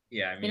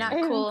 Yeah, I mean, you're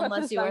not cool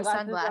unless you wear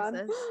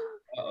sunglasses.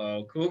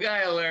 Uh-oh, cool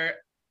guy alert.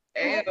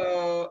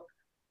 Ayo.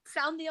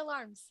 Sound the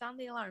alarms.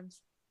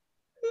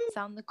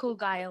 Sound the cool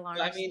guy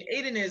alarms. I mean,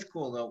 Aiden is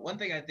cool though. One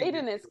thing I think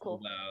Aiden is cool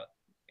about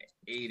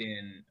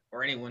Aiden,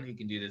 or anyone who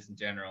can do this in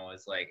general,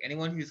 is like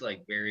anyone who's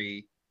like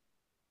very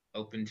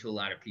open to a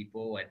lot of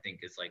people. I think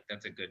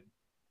that's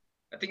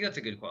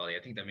a good quality. I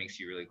think that makes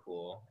you really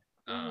cool.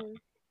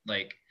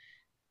 Like,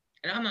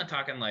 and I'm not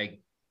talking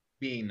like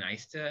being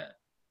nice to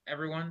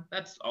everyone.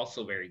 That's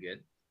also very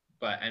good.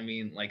 But I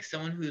mean, like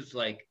someone who's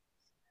like,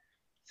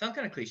 sounds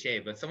kind of cliche,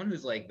 but someone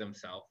who's like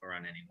themselves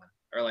around anyone,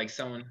 or like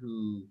someone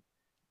who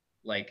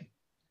like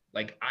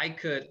I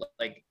could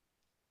like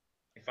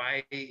if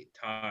I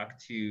talk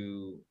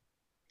to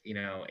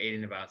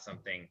Aiden about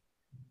something,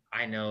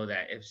 I know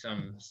that if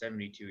some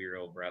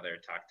 72-year-old brother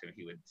talked to him,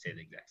 he would say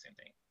the exact same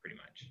thing, pretty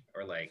much.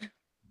 Or like,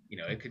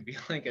 it could be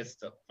like a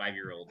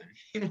 5-year-old,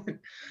 and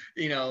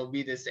he would,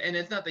 be this. And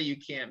it's not that you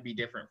can't be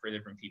different for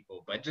different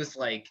people, but just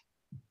like,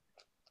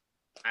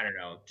 I don't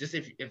know, just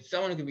if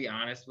someone can be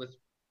honest with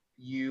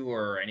you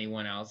or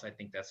anyone else, I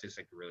think that's just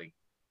like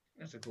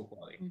that's a cool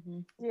quality. Mm-hmm.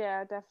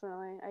 Yeah,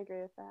 definitely. I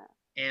agree with that.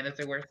 And if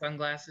they wear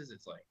sunglasses,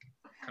 it's like,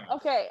 come on.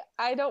 Okay,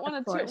 I don't want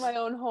Of to toot course. my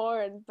own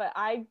horn, but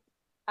I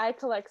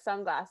collect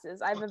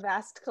sunglasses. I have a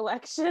vast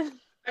collection.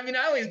 I mean,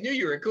 I always knew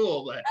you were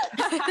cool, but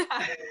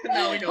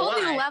now we know Whole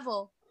new why.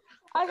 level.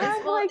 I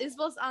have like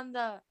Isabel's on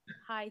the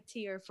high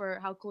tier for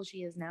how cool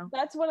she is now.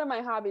 that's one of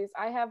my hobbies.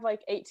 I have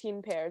like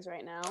 18 pairs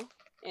right now,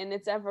 and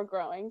it's ever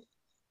growing.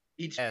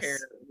 Each S. pair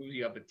moves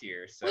you up a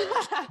tier, so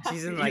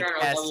She's in you're like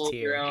on a S level of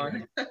your tier.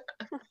 own.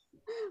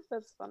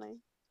 That's funny.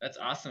 That's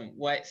awesome.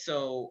 What?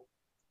 So,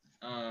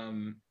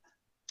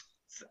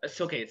 it's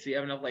okay. So you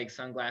have enough like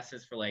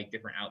sunglasses for like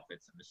different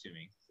outfits, I'm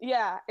assuming.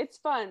 Yeah, it's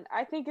fun.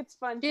 I think it's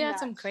fun. She to had match.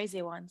 some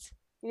crazy ones.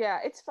 Yeah,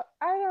 it's fun.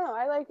 I don't know.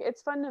 I like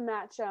it's fun to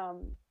match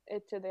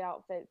it to the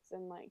outfits,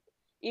 and like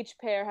each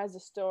pair has a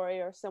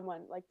story or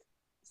someone like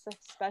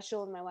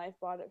special in my life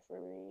bought it for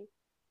me.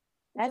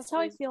 That's how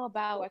I feel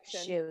about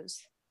collection.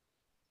 shoes.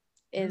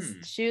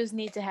 Shoes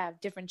need to have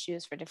different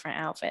shoes for different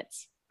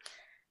outfits.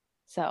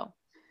 So,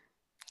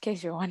 in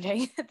case you're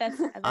wondering, that's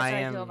how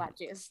I feel about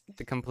shoes.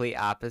 The complete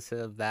opposite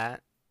of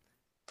that.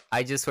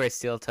 I just wear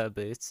steel-toe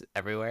boots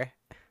everywhere.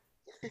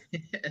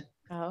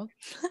 Oh.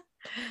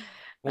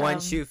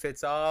 One shoe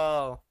fits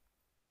all.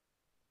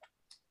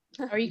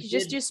 Or you could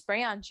just do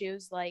spray-on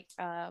shoes like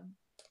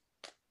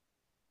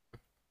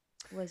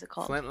what is it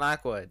called? Flint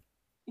Lockwood.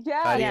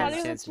 Yeah, Cloudy yeah. with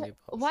a Chance of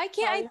Meatballs. Why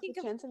can't I think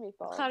of Chance of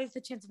Meatballs? Cloudy with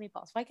a Chance of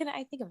Meatballs? Why can't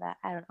I think of that?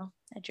 I don't know.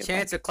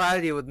 Chance of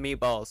Cloudy with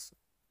Meatballs.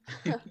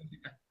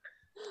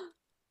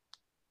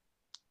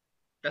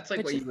 That's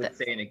like what you would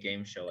say in a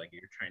game show, like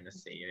you're trying to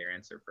say your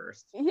answer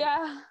first.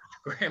 Yeah.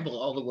 Scramble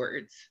all the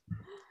words.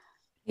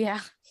 Yeah.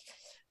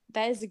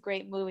 That is a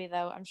great movie,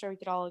 though. I'm sure we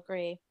could all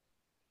agree.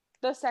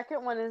 The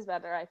second one is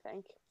better, I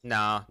think.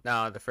 No,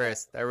 the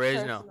first, the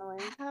original.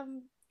 Personally.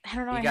 I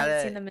don't know. I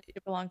haven't seen them in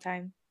a long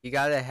time. You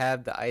gotta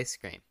have the ice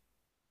cream.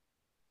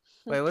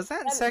 Wait, was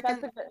that in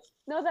second?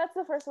 No, that's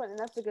the first one, and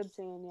that's a good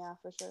scene, yeah,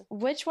 for sure.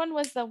 Which one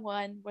was the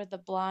one where the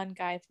blonde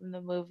guy from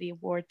the movie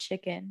wore a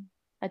chicken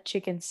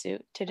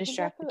suit to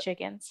distract the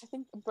chickens? I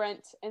think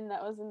Brent, and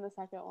that was in the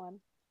second one.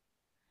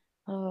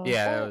 Oh,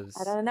 yeah, that was.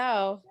 I don't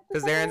know.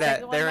 Because they're in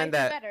that. They're in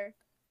that. Better.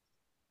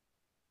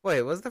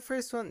 Wait, was the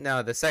first one?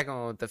 No, the second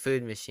one with the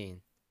food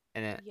machine.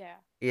 And it. Yeah.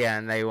 Yeah,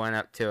 and they went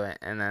up to it,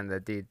 and then the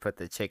dude put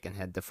the chicken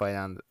head to fight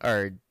on,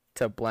 or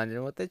to blend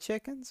in with the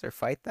chickens or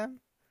fight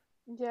them.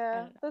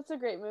 Yeah, that's a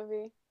great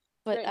movie.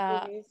 But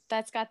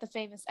that's got the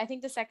famous. I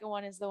think the second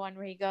one is the one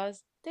where he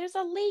goes, "There's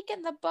a leak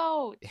in the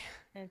boat."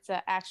 And it's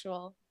an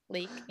actual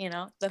leak,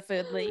 the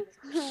food leak.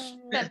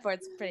 That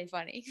part's pretty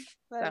funny.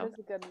 That is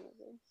a good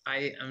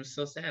movie. I'm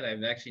so sad.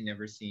 I've actually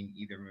never seen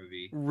either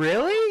movie.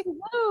 Really?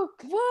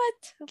 Luke,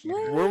 what?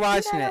 Luke, we're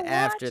watching it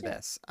after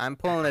this. I'm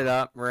pulling it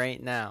up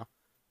right now.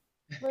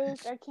 Luke,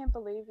 I can't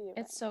believe you.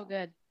 It's so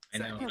good. I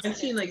know. I've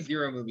seen like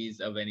 0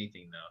 movies of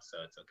anything though, so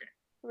it's okay.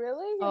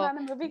 Really? You're not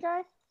a movie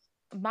guy?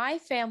 My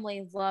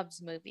family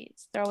loves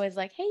movies. They're always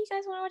like, "Hey, you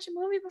guys want to watch a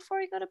movie before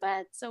you go to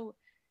bed?" So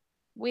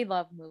we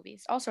love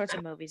movies. All sorts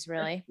of movies,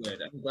 really. That's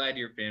good. I'm glad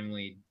your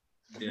family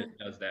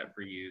does that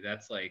for you.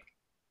 That's like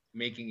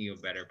making you a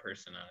better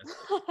person,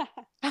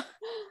 honestly.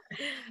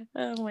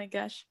 Oh my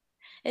gosh.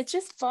 It's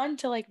just fun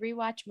to like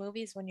rewatch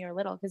movies when you're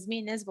little, because me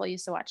and Isabel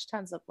used to watch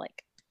tons of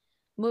like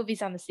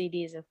movies on the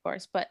CDs, of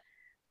course, but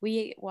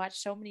we watched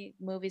so many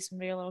movies when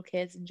we were little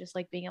kids, and just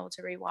like being able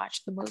to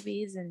rewatch the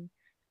movies and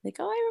like,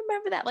 oh, I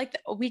remember that. Like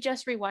we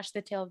just rewatched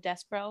The Tale of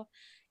Despero.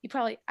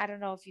 I don't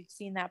know if you've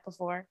seen that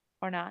before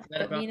or not,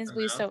 but me and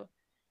Isabel used to.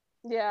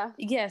 Yeah.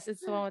 Yes,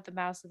 it's the one with the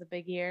mouse with the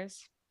big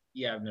ears.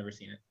 Yeah, I've never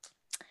seen it.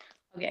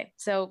 Okay,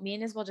 so me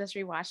and Isabel just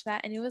rewatched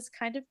that, and it was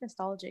kind of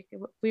nostalgic.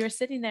 We were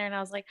sitting there, and I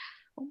was like,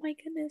 "Oh my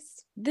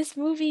goodness, this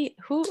movie!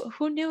 Who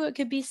knew it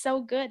could be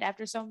so good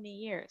after so many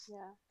years?"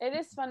 Yeah, it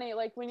is funny.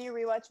 Like when you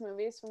rewatch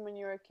movies from when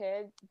you were a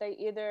kid, they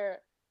either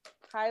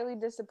highly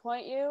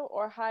disappoint you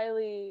or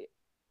highly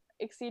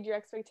exceed your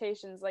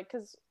expectations. Like,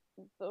 because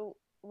the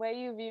way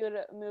you viewed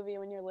a movie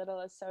when you're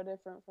little is so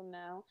different from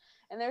now.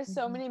 And there's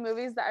so many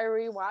movies that I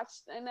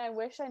rewatched, and I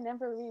wish I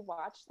never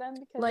rewatched them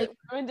because it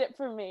ruined it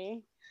for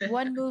me.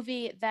 One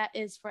movie that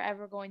is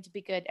forever going to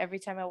be good every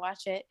time I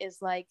watch it is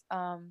like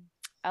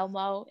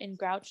Elmo in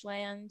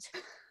Grouchland.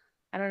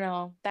 I don't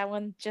know. That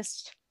one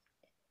just,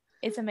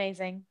 it's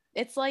amazing.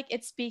 It's like,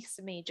 it speaks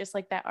to me just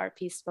like that art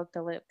piece spoke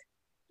to Luke,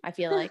 I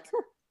feel like.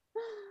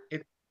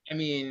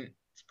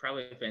 It's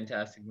probably a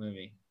fantastic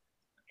movie.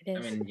 It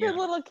is. It's a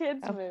little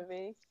kids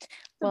movie.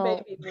 Well,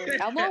 baby movie.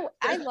 Elmo,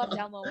 I loved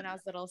Elmo when I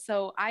was little,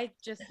 so I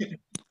just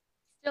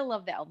still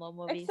love the Elmo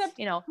movies. Except,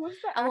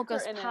 Elmo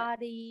Goes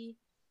Potty,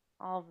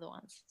 all of the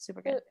ones.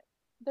 Super good.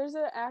 There's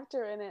an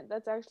actor in it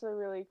that's actually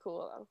really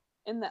cool.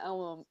 in the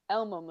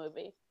Elmo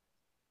movie.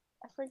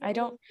 I forget I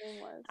don't what his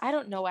name was. I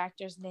don't know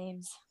actors'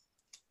 names.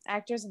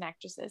 Actors and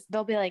actresses.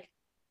 They'll be like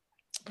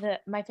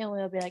my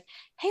family will be like,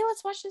 "Hey,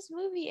 let's watch this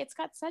movie. It's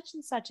got such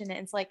and such in it."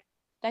 It's like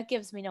that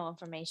gives me no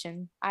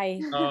information.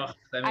 Oh,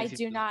 that I makes you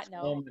do feel not so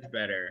know. much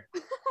better.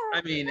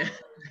 I mean,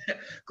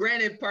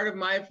 granted, part of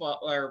my fault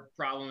or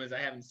problem is I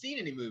haven't seen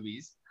any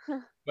movies,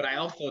 but I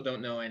also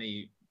don't know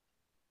any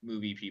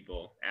movie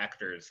people,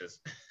 actors, as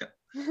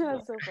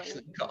That's so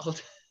actually funny.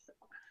 called.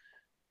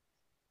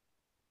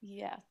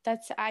 Yeah,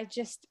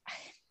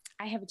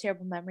 I have a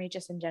terrible memory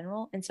just in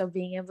general, and so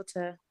being able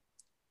to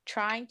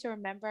trying to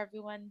remember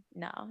everyone,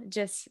 no,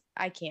 just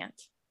I can't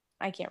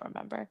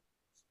remember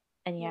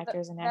any Yeah,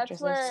 actors and that's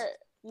actresses where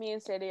me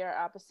and Sadie are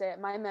opposite.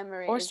 My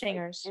memory or is like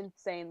singers.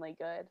 insanely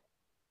good.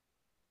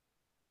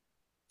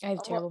 I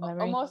have terrible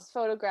memory. Almost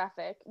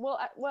photographic.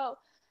 Well,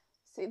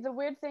 see, the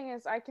weird thing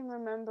is I can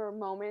remember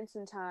moments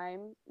in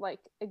time, like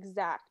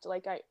exact,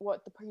 like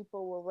what the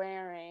people were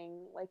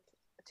wearing, like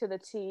to the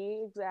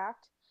T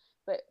exact,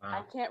 but I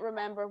Wow. can't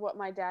remember what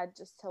my dad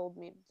just told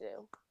me to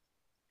do.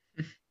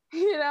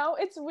 You know,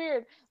 it's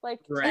weird,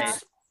 like Right.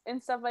 tasks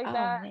and stuff like Oh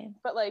that. man.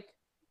 But like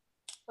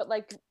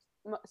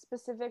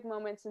specific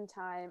moments in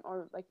time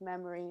or like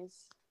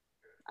memories,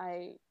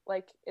 I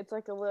like it's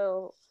like a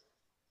little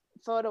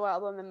photo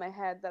album in my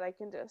head that I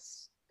can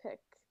just pick.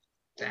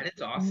 That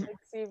is And, awesome. like,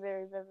 see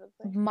very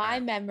vividly. My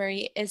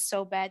memory is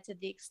so bad to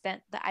the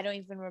extent that I don't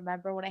even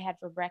remember what I had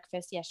for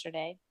breakfast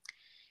yesterday.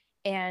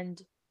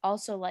 And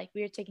also, like,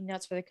 we were taking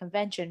notes for the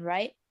convention,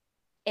 right?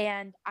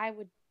 And I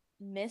would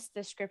miss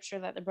the scripture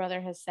that the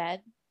brother has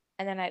said.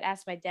 And then I'd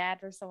ask my dad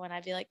or someone,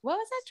 I'd be like, what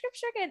was that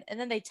scripture again? And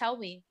then they tell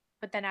me,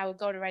 but then I would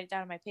go to write it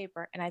down on my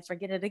paper and I'd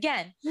forget it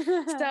again.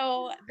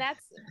 So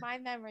that's my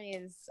memory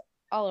is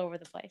all over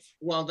the place.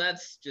 Well,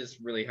 that's just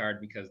really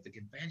hard because the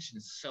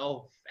convention's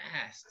so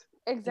fast.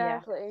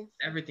 Exactly.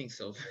 Everything's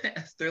so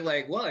fast. They're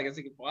like, well, I guess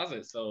I can pause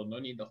it, so no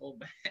need to hold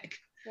back.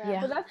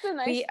 Yeah, but that's the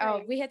nice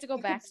thing. We had to go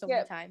You back could so many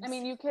skip. times. I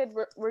mean, you could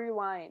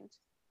rewind.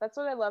 That's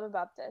what I love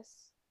about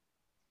this.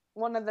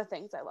 One of the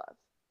things I love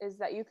is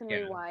that you can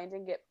rewind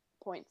and get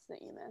points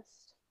that you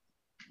missed.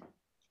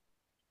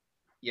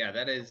 Yeah,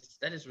 that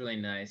is really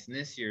nice. And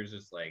this year's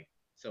is like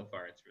so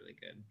far it's really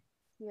good.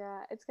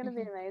 Yeah, it's gonna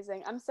be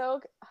amazing. I'm so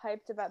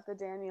hyped about the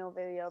Daniel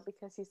video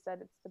because he said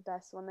it's the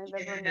best one they've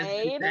ever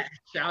made.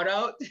 Shout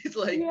out! It's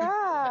like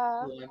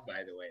yeah, one,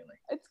 by the way, like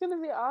it's gonna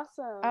be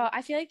awesome. Oh,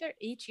 I feel like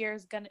each year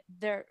is gonna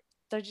they're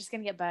just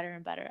gonna get better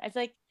and better. I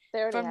feel like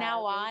from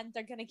now on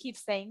they're gonna keep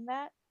saying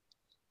that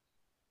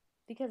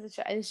because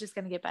it's just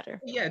gonna get better.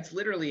 Yeah, it's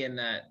literally in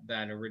that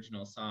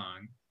original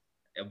song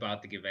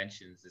about the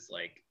conventions. Is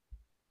like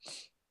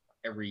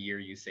every year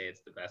you say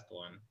it's the best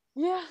one.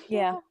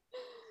 Yeah.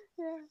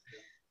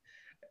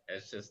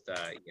 It's just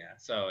yeah.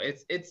 So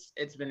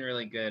it's been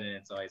really good, and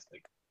it's always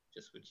like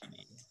just what you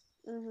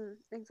need.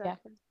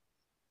 Exactly.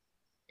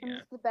 Yeah. And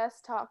it's the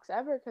best talks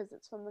ever because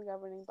it's from the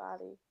governing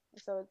body,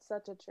 so it's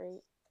such a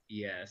treat.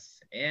 Yes,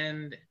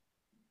 and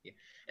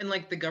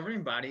like the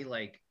governing body,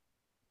 like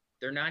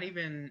they're not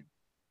even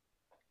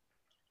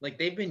like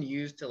they've been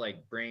used to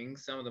like bring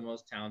some of the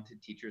most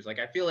talented teachers. Like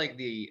I feel like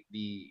the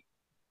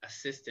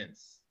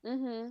assistants,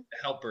 the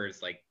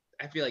helpers, like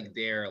I feel like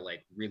they're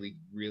like really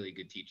really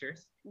good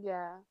teachers.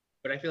 Yeah.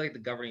 But I feel like the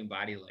governing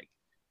body, like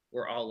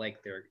we're all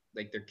like their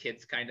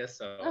kids kind of,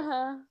 so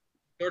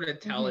sort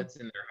of tell it's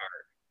in their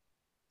heart.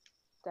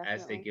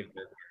 Definitely. As they give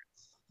their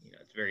words. You know,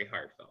 it's very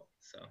heartfelt.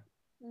 So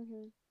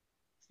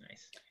it's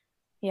nice.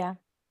 Yeah,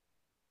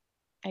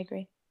 I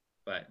agree.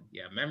 But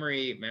yeah,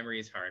 memory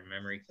is hard.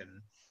 Memory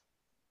can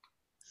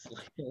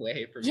slip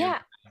away from you.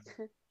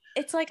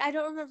 It's like I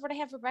don't remember what I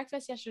had for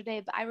breakfast yesterday,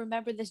 but I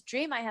remember this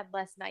dream I had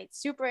last night,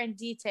 super in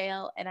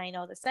detail, and I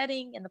know the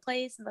setting and the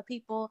place and the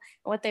people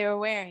and what they were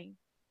wearing.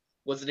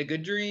 Was it a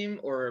good dream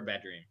or a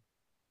bad dream?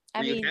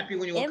 Were you happy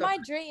when you woke up?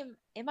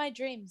 In my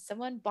dream,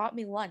 someone bought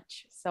me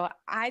lunch, so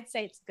I'd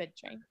say it's a good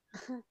dream.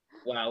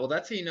 Wow, well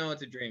that's how you know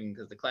it's a dream,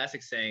 because the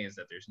classic saying is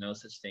that there's no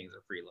such thing as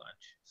a free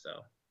lunch.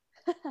 So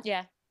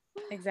yeah,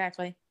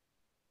 exactly.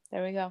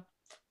 There we go.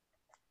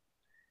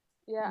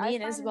 Yeah, me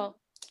and Isabel.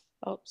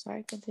 Oh,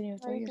 sorry. Continue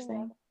with what you're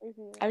saying.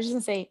 I was just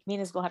gonna say, me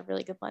and Isabel had a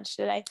really good lunch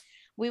today.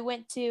 We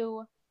went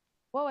to,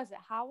 what was it,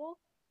 Howell?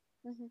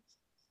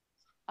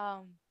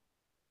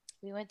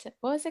 We went to,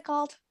 what was it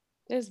called?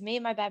 It was me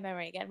and my bad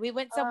memory again. We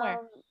went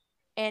somewhere,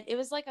 and it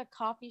was like a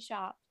coffee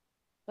shop,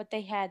 but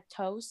they had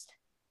toast,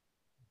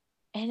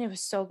 and it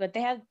was so good.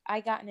 I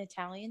got an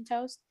Italian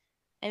toast,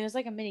 and it was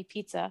like a mini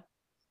pizza,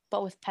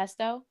 but with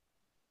pesto,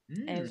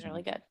 and it was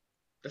really good.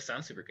 That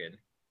sounds super good.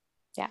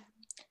 Yeah,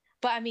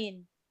 but I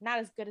mean, not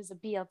as good as a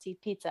BLT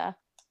pizza.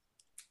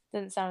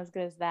 Doesn't sound as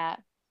good as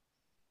that,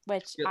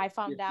 which I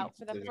found out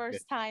for the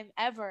first time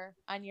ever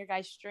on your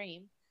guys'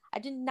 stream. I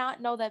did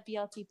not know that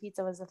BLT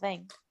pizza was a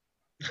thing.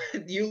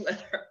 You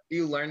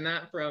learned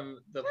that from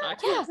the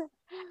podcast? Yeah,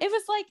 it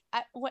was like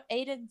what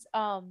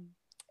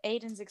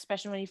Aiden's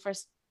expression when he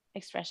first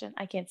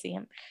I can't see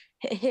him.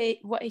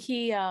 What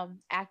he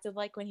acted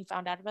like when he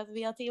found out about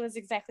the BLT was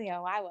exactly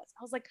how I was.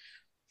 I was like,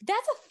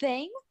 That's a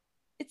thing.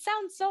 It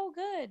sounds so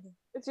good.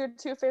 It's your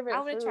two favorite. I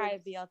want to try a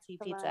foods BLT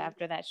pizza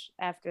combined.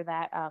 after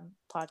that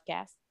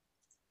podcast.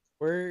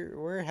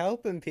 We're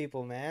helping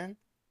people, man.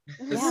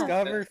 Yeah.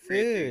 Discover That's a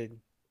great thing.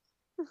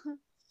 food.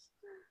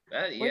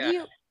 That, Where yeah. do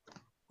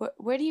you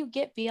where do you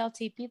get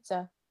BLT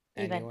pizza?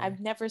 Even Anywhere. I've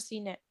never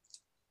seen it.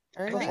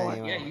 I Before. think,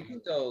 Anywhere. yeah, you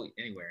can go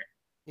anywhere.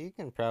 You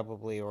can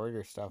probably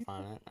order stuff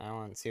on it. I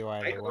don't see why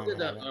I they go to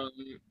wouldn't have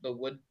it. the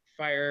wood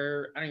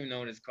fire. I don't even know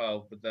what it's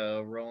called, but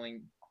the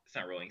rolling. It's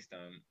not Rolling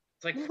Stone.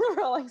 It's like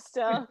Rolling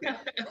Stone.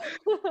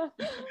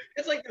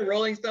 it's like the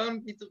Rolling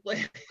Stone pizza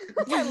place.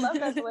 I love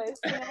that place.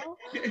 You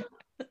know.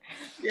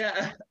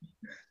 Yeah.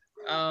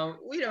 You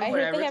know, I heard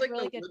whatever. they It's have like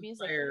really the good wood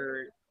music.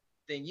 fire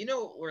thing. You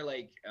know where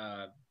like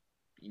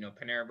you know,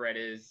 Panera Bread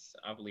is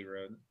off Lee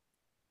Road.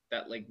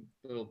 That like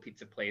little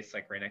pizza place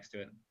like right next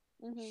to it.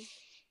 Mhm.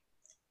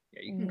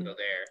 Yeah, you can go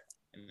there,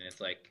 and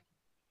it's like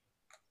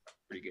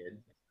pretty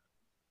good.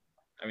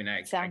 I mean,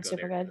 I Sounds go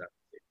super there 'cause good.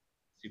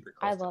 I'm super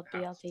I close to love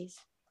the house. BLTs.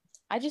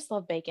 I just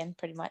love bacon,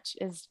 pretty much,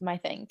 is my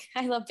thing.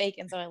 I love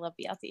bacon, so I love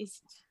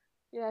BLTs.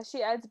 Yeah,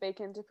 she adds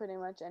bacon to pretty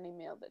much any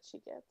meal that she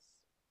gets.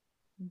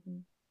 Mm-hmm.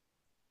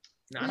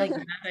 Not Like- a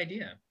bad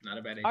idea. Not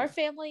a bad idea. Our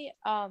family,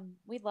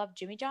 we love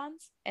Jimmy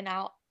John's, and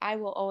I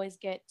will always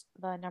get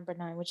the number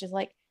 9, which is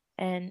like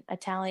an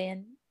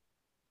Italian,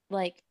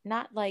 like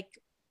not like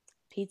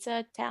pizza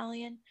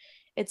Italian.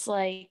 It's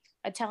like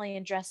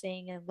Italian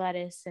dressing and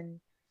lettuce and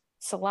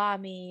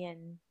salami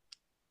and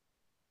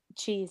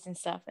cheese and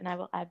stuff, and I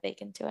will add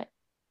bacon to it.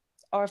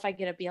 Or if I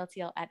get a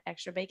BLT, I'll add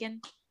extra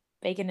bacon.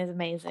 Bacon is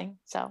amazing.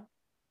 So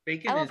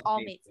Bacon I love is all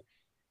amazing. meats.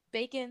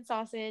 Bacon,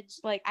 sausage.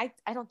 Like I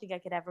don't think I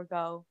could ever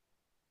go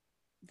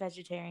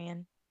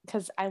vegetarian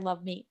because I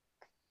love meat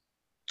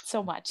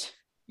so much.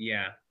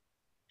 Yeah,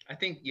 I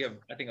think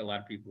a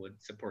lot of people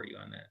would support you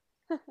on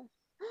that.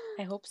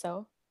 I hope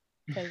so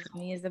because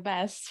meat is the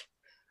best.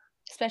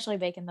 Especially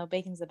bacon though.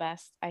 Bacon's the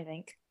best, I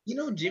think. You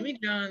know, Jimmy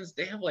John's,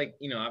 they have like,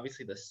 you know,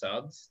 obviously the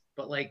subs,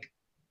 but like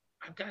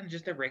I've gotten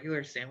just the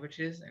regular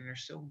sandwiches and they're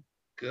so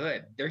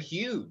good. They're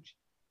huge.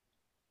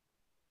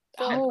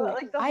 Oh,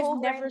 like the whole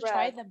I've grain never bread.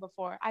 tried them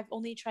before. I've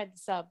only tried the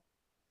sub.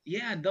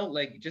 Yeah, no,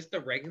 like just the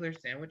regular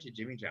sandwich at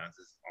Jimmy John's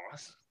is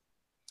awesome.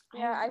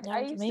 Yeah, I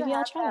used to maybe I'll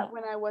have try that that.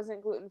 when I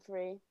wasn't gluten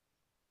free.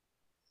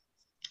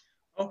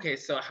 Okay,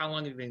 so how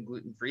long have you been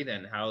gluten free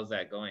then? How's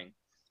that going?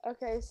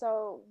 Okay,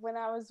 so when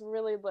I was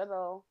really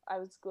little, I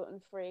was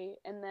gluten free,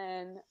 and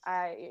then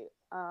I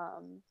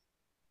don't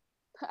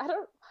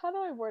how do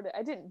I word it?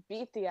 I didn't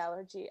beat the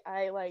allergy.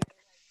 I like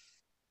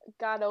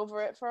got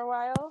over it for a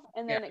while,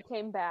 and then Yeah. it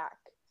came back,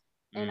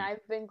 and Mm.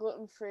 I've been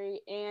gluten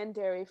free and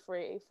dairy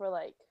free for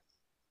like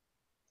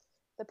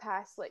the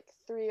past like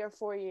 3 or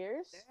 4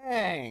 years.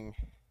 Dang. How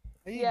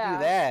do you Yeah. do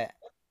that?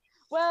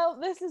 Well,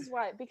 this is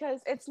why,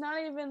 because it's not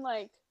even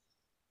like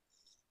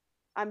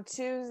I'm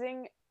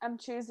choosing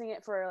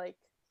it for like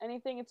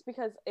anything. It's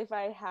because if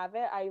I have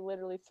it, I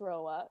literally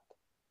throw up.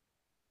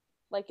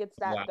 Like it's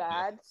that Wow.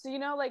 bad. So you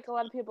know, like a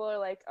lot of people are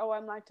like, "Oh,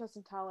 I'm lactose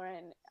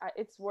intolerant.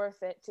 It's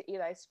worth it to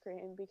eat ice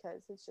cream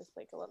because it's just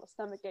like a little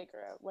stomach ache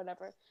or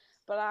whatever."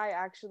 But I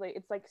actually,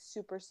 it's like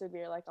super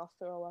severe. Like I'll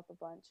throw up a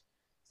bunch.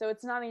 So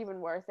it's not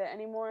even worth it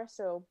anymore.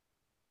 So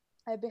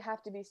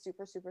have to be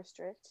super super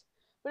strict.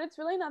 But it's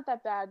really not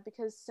that bad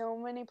because so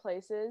many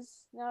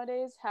places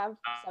nowadays have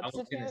I was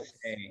gonna substitutes.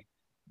 say,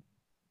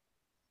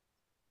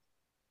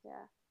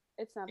 Yeah,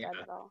 it's not yeah,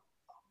 bad at all.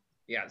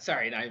 yeah.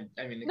 Sorry, I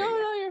mean to No, cut you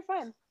off. no, you're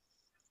fine.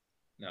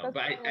 No, That's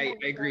but fine,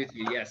 I agree 100%. with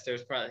you. Yes,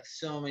 there's probably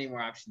so many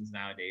more options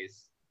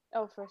nowadays.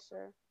 Oh, for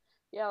sure.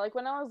 Yeah, like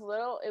when I was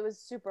little, it was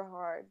super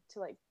hard to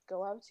like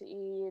go out to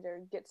eat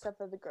or get stuff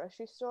at the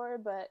grocery store,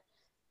 but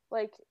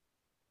like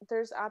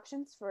there's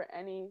options for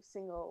any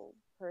single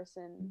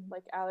person,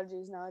 like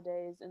allergies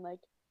nowadays, and like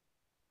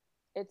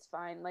it's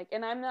fine. Like,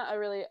 and I'm not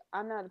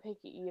a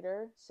picky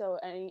eater, so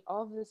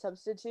all of the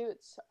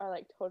substitutes are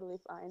like totally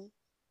fine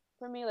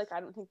for me. Like I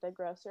don't think they're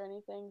gross or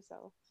anything,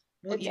 so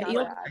Well, it's you know not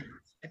what? bad.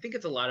 I think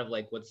it's a lot of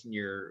like what's in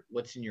your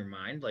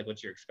mind, like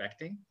what you're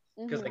expecting.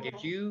 Because like Mhm.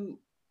 if you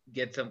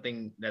get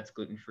something that's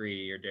gluten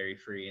free or dairy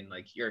free, and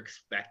like you're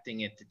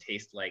expecting it to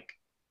taste like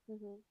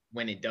Mhm.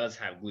 when it does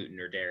have gluten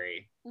or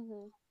dairy,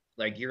 Mhm.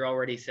 like you're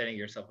already setting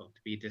yourself up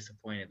to be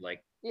disappointed.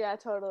 Like Yeah,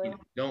 totally.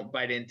 don't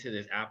bite into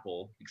this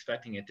apple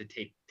expecting it to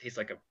taste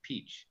like a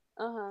peach.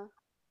 Uh-huh.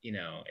 You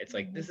know, it's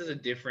like this is a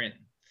different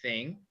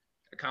thing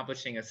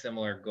accomplishing a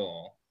similar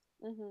goal.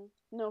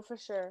 No, for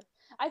sure.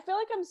 I feel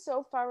like I'm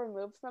so far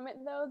removed from it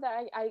though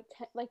that I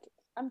can't, like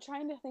I'm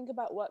trying to think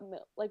about what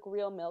milk, like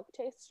real milk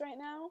tastes right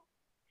now,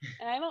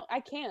 and I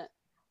can't.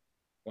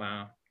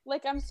 Wow.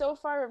 Like I'm so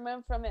far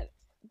removed from it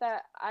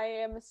that I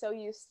am so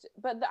used to,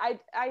 but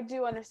I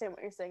do understand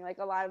what you're saying. Like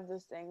a lot of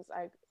those things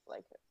I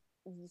like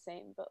is the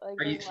same, but like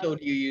Are you there's a lot of,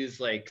 do you use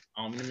like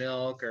almond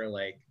milk or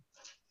like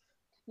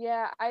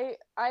yeah,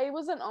 I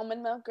was an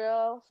almond milk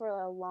girl for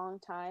a long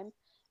time,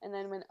 and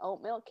then when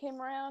oat milk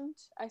came around,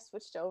 I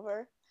switched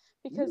over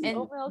because And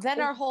oat milk then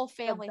is our whole the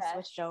family best.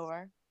 switched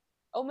over.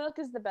 Oat milk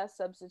is the best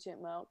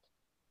substitute milk.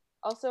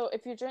 Also,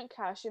 if you drink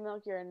cashew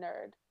milk, you're a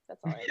nerd.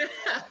 That's all I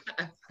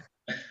know.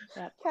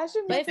 Yep. Cashew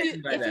But milk if is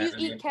you By if that, you I eat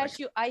mean, like,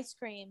 cashew ice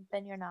cream,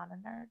 then you're not a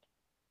nerd.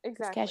 Because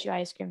exactly. cashew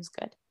ice cream's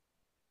good.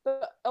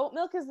 But oat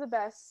milk is the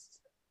best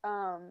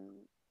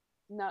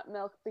nut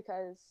milk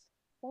because,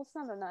 well, it's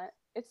not a nut.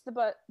 It's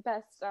the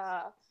best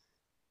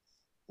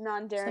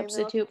non-dairy milk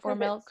Substitute for because it's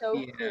milk. so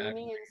yeah,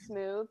 creamy and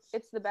smooth.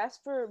 It's the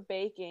best for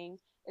baking.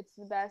 It's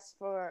the best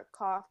for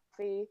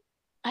coffee,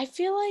 I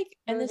feel like,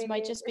 and this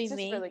might smoothies. just be It's just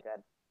me, really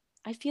good.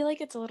 I feel like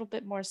it's a little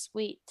bit more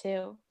sweet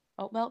too,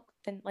 oat milk,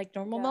 than like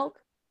normal Yeah. milk.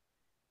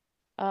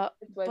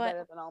 It's way But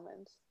better than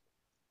almonds.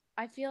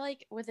 I feel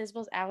like with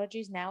Isabel's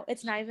allergies now,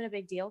 it's not even a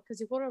big deal because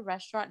you go to a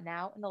restaurant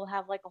now and they'll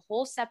have like a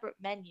whole separate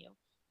menu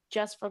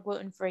just for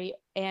gluten-free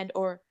and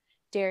or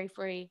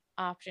dairy-free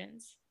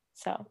options.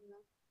 So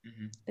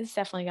mhm. it's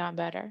definitely gotten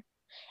better.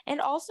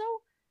 And also,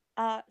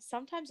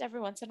 sometimes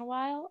every once in a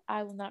while,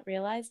 I will not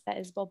realize that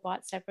Isabel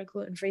bought separate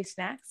gluten-free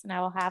snacks and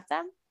I will have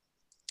them.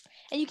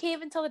 And you can't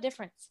even tell the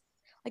difference.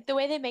 Like the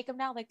way they make them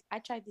now, like I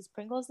tried these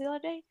Pringles the other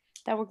day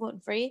that were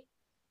gluten-free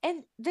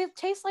and they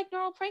taste like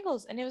normal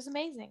Pringles and it was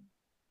amazing.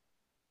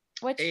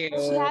 Which she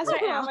Ayo. has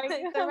right now. Oh my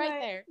They're God, right my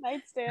there.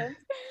 nightstand.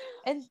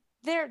 And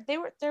they're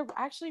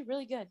actually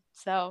really good.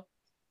 So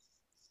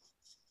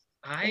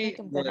they I make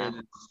them good was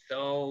now.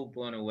 so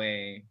blown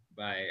away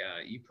by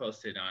you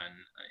posted on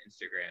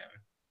Instagram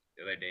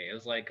the other day. It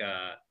was like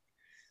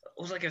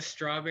a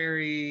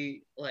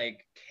strawberry like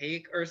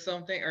cake or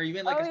something, or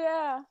even like Oh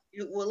yeah,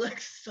 it would look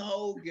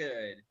so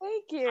good.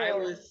 thank I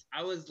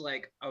you. was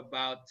like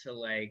about to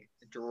like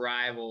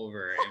drive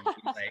over and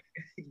be like,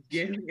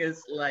 give me a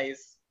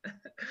slice.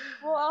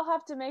 Well, I'll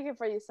have to make it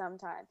for you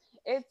sometime.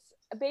 It's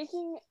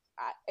baking.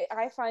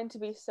 I find to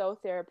be so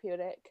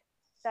therapeutic.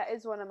 That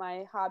is one of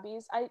my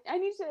hobbies. I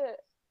need to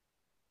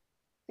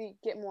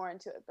get more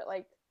into it, but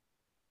like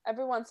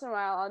every once in a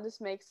while, I'll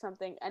just make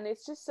something, and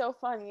it's just so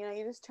fun. You know,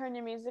 you just turn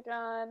your music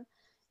on,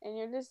 and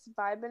you're just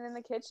vibing in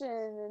the kitchen,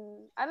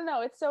 and I don't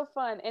know, it's so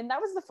fun. And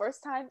that was the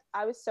first time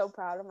I was so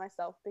proud of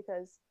myself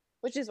because,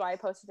 which is why I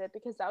posted it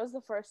because that was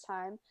the first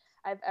time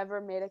I've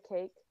ever made a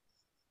cake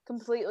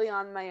completely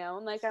on my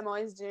own. Like I'm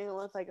always doing it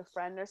with like a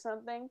friend or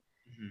something.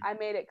 Mhm. I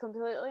made it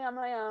completely on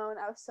my own.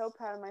 I was so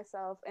proud of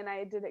myself, and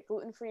I did it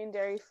gluten free and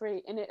dairy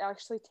free, and it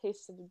actually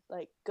tasted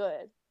like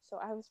good. So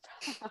I was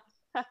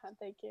proud.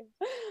 Thank you.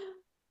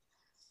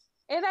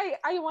 And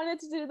I wanted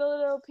to do the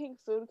little pink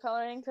food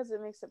coloring because it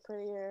makes it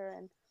prettier,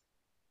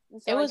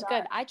 and so It I was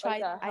good. got like a I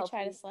tried a healthy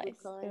food slice.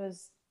 coloring.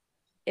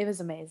 It was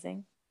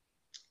amazing.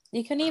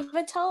 You couldn't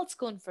even tell it's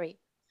gluten free.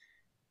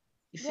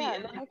 You see, Yeah,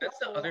 and they like make it that's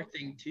the other cool.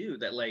 thing too,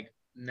 that like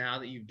now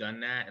that you've done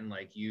that and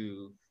like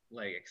you've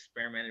like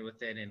experimented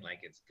with it and like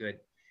it's good,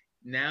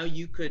 now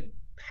you could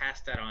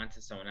pass that on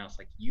to someone else.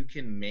 Like you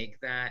can make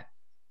that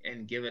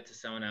and give it to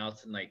someone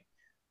else, and like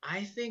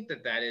I think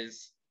that that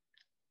is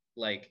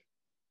like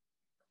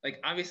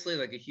obviously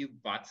like if you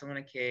bought someone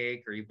a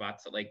cake or you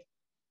bought some like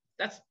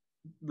that's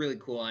really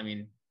cool. I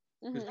mean,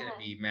 who's Mm-hmm. gonna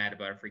be mad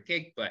about a free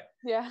cake? But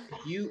Yeah.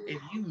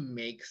 if you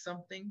make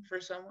something for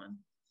someone,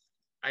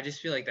 I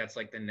just feel like that's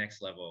like the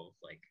next level of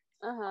like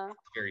Uh huh.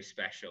 very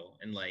special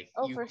and like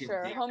Oh, you for can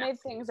sure. make that. Homemade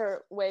things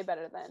are way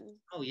better than.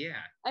 Oh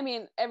yeah. I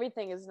mean,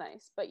 everything is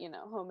nice, but you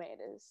know, homemade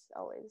is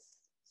always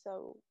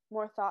so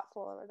more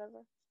thoughtful or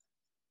whatever.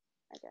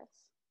 I guess.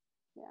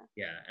 Yeah.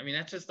 Yeah. I mean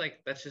that's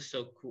just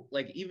so cool.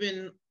 Like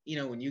even,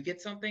 when you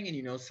get something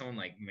and someone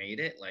like made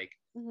it, like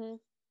Mm-hmm.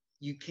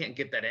 you can't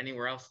get that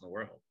anywhere else in the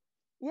world.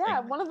 Yeah,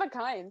 Like one of a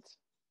kind.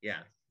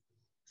 yeah.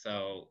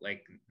 So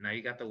like now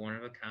you got the one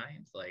of a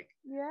kind. Like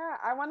Yeah,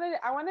 I want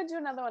to do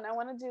another one. I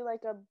want to do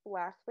like a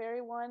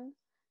blackberry one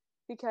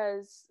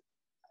because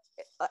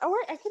or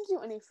I can do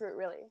any fruit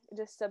really.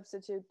 Just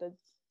substitute the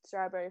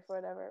strawberry for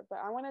whatever. But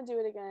I want to do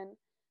it again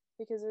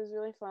because it was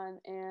really fun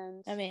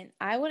and I mean,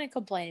 I wouldn't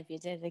complain if you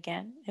did it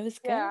again. It was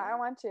good. yeah, I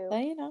want to.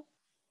 But you know.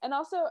 And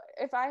also,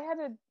 if I had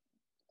a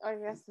I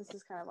guess this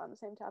is kind of on the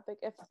same topic.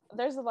 If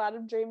there's a lot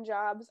of dream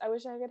jobs I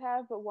wish I could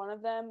have, but one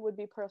of them would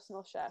be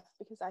personal chef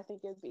because I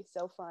think it'd be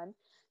so fun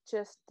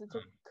just to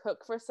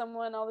cook for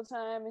someone all the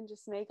time and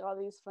just make all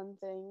these fun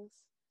things.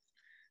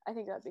 I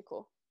think that'd be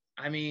cool.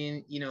 I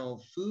mean,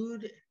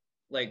 food,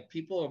 like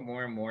people are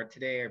more and more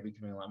today are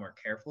becoming a lot more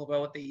careful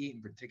about what they eat,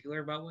 in particular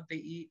about what they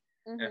eat.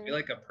 And I Mm-hmm. feel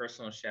like a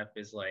personal chef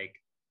is like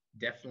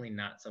definitely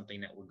not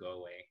something that would go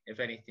away. If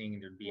anything,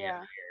 there'd be a Yeah,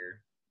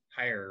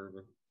 higher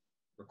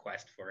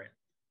request for it.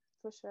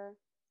 for sure.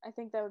 I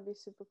think that would be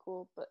super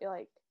cool, but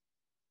like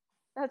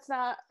that's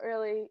not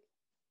really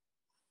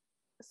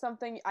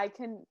something I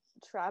can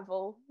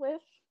travel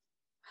with,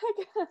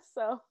 I guess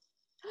so.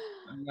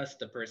 Unless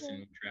the Yeah.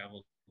 person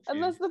traveled to.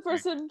 Unless the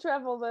person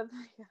traveled with,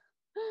 yeah.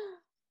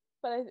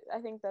 But I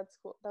think that's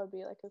cool. That would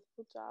be like a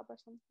cool job or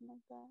something like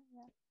that.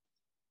 Yeah.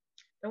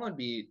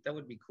 That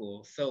would be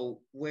cool. So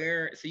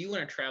you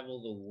want to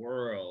travel the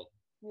world?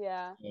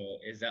 Yeah. So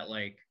is that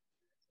like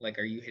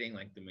are you hitting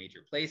like the major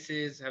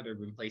places? Have there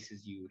been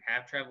places you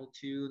have traveled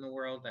to in the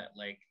world that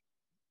like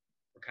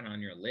were kind of on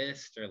your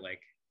list, or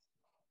like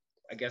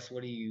I guess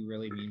what do you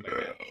really mean by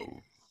that?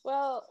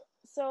 Well,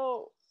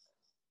 so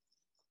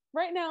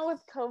right now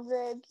with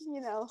COVID,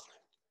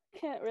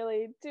 can't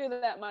really do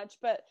that much,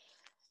 but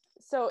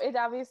so it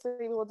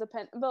obviously will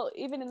depend. But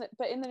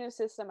in the new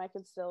system, I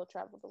could still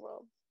travel the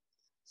world.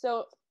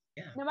 So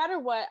Yeah. no matter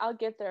what, I'll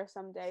get there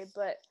someday.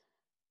 But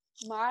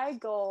my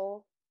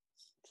goal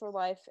for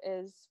life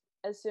is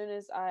as soon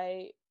as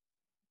I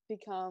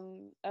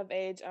become of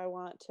age, I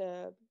want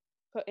to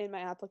put in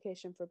my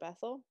application for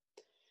Bethel.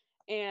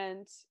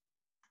 And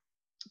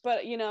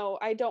but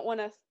I don't want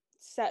to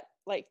set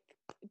like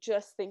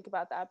just think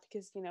about that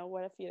because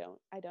what if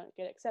I don't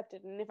get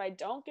accepted, and if I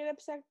don't get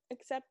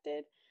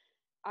accepted,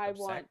 I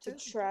want to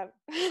Absected? travel.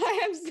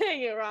 I am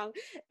saying it wrong.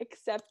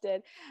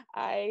 Accepted.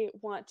 I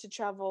want to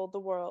travel the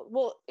world.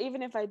 Well,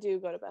 even if I do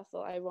go to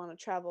Bethel, I want to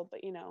travel,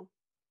 but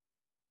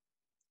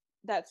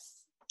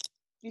that's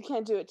you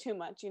can't do it too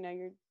much.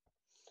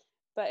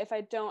 But if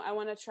I don't, I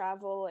want to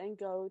travel and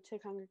go to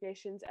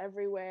congregations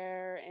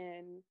everywhere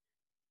and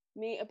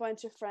meet a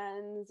bunch of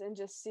friends and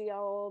just see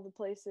all the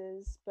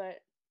places. But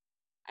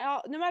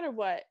no matter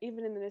what,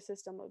 even in the new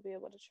system, I'll be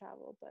able to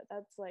travel. But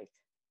that's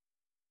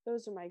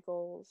those are my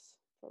goals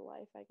for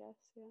life, I guess.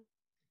 Yeah.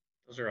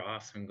 Those are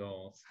awesome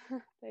goals.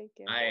 Thank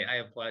you. I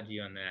applaud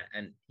you on that.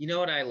 And you know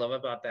what I love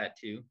about that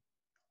too?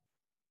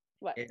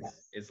 What?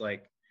 Is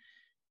like,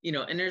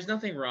 and there's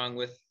nothing wrong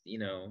with,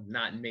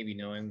 not maybe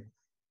knowing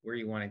where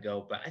you want to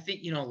go. But I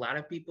think, a lot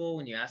of people,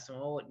 when you ask them,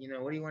 oh, what do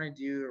you want to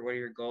do? Or what are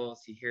your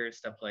goals? You hear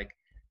stuff like,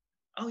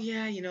 oh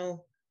yeah,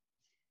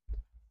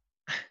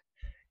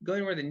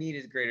 going where the need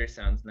is greater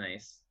sounds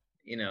nice,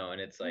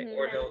 and it's like,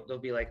 or they'll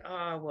be like,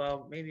 oh,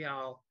 well, maybe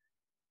I'll,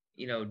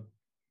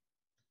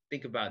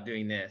 think about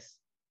doing this.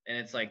 And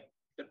it's like,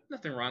 there's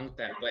nothing wrong with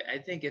that. But I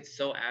think it's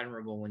so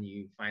admirable when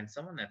you find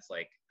someone that's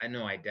like, I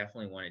know I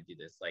definitely want to do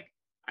this. Like,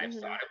 I've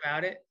thought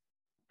about it.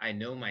 I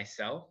know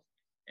myself.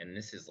 And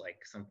this is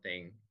like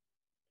something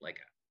like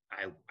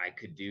I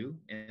could do.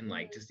 And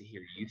like, just to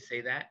hear you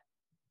say that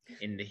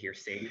and to hear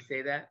Sadie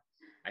say that,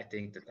 I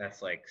think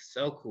that's like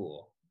so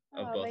cool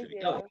of both of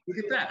you. Oh, look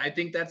at that. I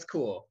think that's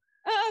cool.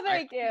 Oh,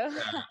 thank you.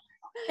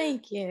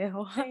 Thank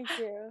you. Thank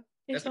you.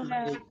 That's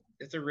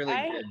a really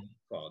good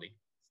quality.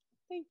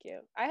 Thank you.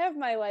 I have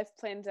my life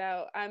planned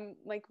out. I'm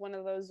like one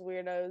of those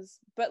weirdos,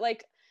 but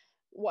like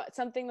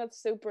something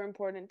that's super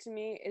important to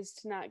me is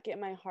to not get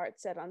my heart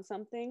set on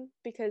something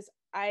because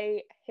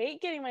I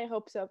hate getting my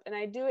hopes up and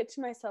I do it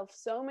to myself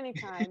so many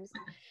times.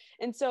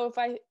 And so if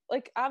I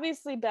like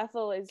obviously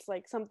Bethel is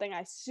like something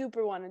I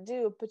super want to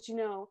do, but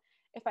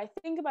if I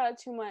think about it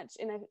too much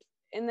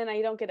and then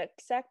I don't get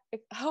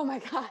oh my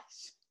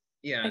gosh.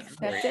 Yeah.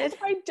 Accepted.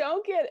 If I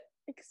don't get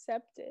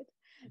accepted,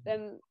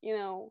 then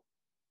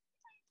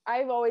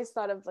I've always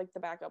thought of like the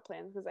backup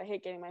plans because I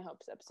hate getting my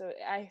hopes up. So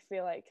I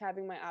feel like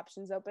having my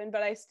options open,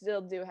 but I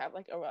still do have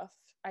like a rough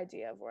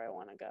idea of where I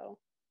want to go,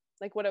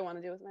 like what I want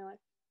to do with my life.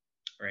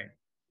 Right.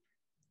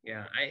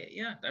 Yeah.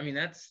 I mean,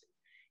 that's,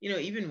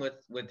 even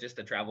with just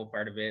the travel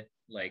part of it,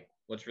 like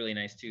what's really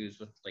nice too is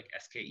with like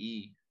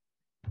SKE,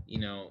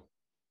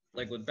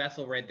 like with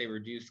Bethel, right? They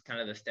reduced kind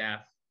of the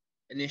staff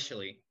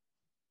initially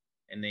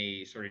and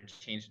they sort of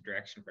changed the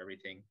direction for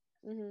everything.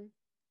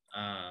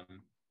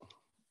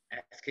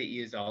 SKE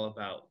is all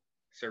about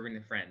serving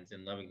the friends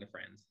and loving the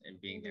friends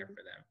and being there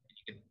for them.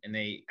 And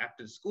they,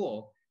 after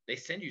school, they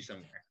send you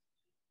somewhere,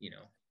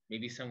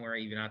 maybe somewhere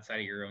even outside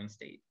of your own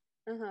state.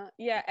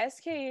 Yeah,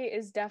 SKE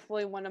is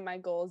definitely one of my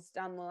goals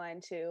down the line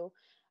too.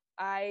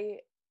 I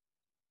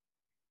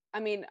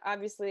mean,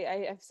 obviously,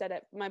 I've said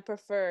it. My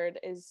preferred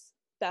is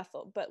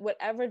Bethel, but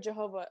whatever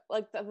Jehovah,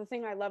 like the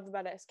thing I love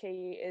about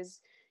SKE is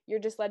you're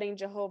just letting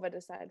Jehovah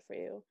decide for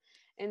you.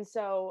 And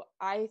so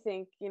I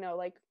think,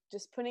 like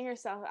just putting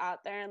yourself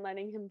out there and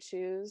letting him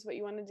choose what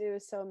you want to do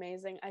is so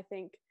amazing. I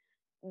think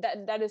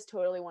that is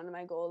totally one of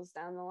my goals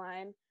down the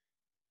line.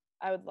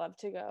 I would love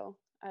to go.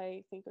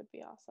 I think would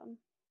be awesome.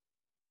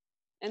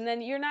 And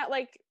then you're not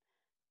like,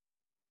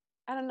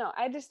 I don't know.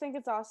 I just think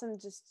it's awesome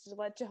just to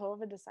let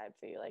Jehovah decide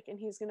for you. Like, and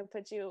he's going to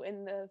put you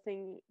in the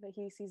thing that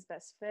he sees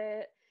best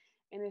fit.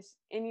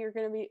 And you're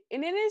going to be,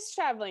 and it is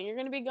traveling. You're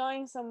going to be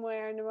going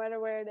somewhere, no matter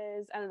where it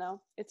is. I don't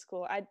know. It's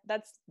cool.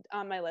 That's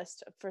on my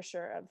list for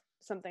sure of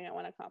something I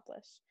want to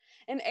accomplish.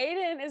 And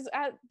Aiden is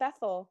at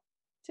Bethel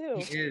too.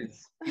 He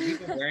is. He's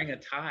even wearing a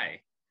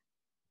tie.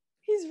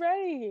 He's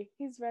ready.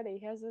 He's ready.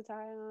 He has a tie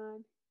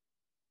on.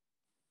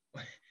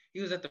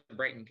 He was at the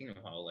Brighton Kingdom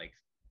Hall like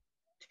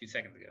 2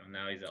 seconds ago.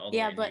 Now he's all the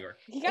way in New York.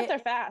 He got there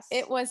fast.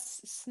 It was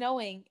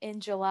snowing in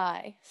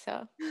July,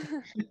 so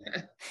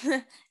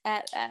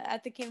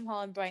at the Kingdom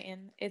Hall in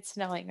Brighton, it's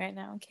snowing right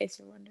now. In case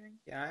you're wondering.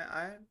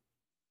 Yeah,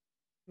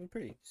 I'm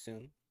pretty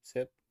soon.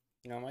 Sip.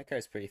 My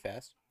car's pretty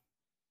fast.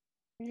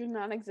 Your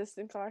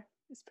non-existent car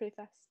is pretty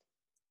fast.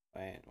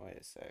 Wait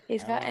a sec.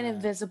 He's got an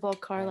invisible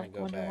car like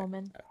Wonder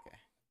Woman. Okay.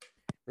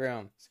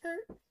 Room.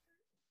 Skirt.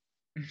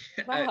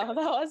 Wow, that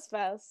was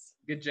fast.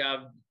 Good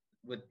job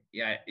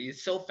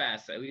he's so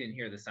fast that we didn't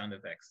hear the sound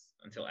effects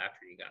until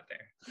after you got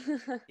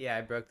there. Yeah,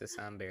 I broke the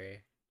sound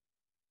barrier.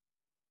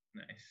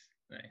 Nice.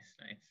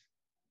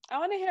 I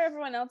want to hear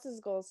everyone else's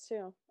goals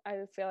too. I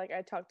feel like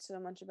I talked so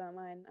much about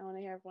mine. I want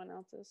to hear everyone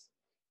else's.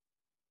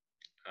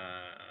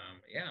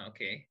 Yeah,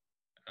 okay.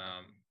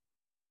 Um,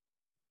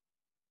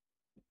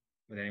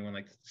 would anyone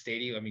like to stay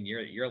to you? I mean,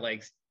 you're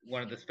like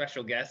one of the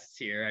special guests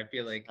here. I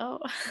feel like Oh,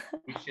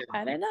 you should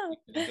I don't know.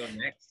 go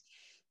next.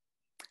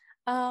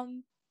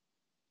 Um,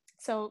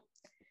 so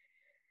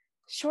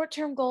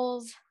short-term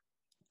goals,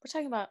 we're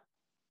talking about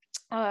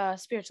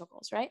spiritual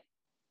goals, right?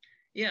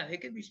 Yeah,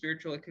 it could be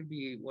spiritual. It could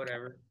be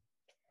whatever.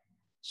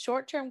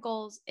 Short-term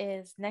goals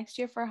is next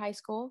year for high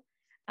school.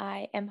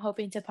 I am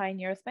hoping to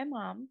pioneer with my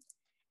mom,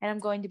 and I'm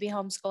going to be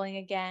homeschooling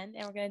again.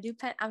 And we're gonna do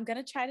Penn. I'm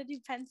gonna try to do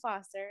Penn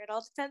Foster. It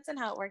all depends on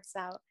how it works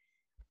out.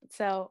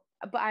 So,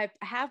 but I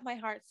have my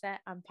heart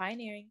set on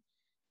pioneering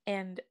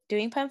and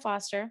doing Penn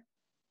Foster,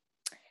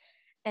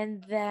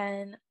 and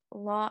then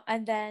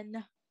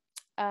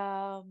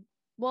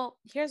well,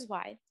 here's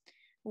why.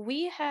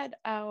 We had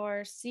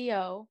our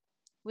CO.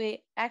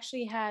 We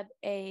actually had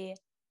a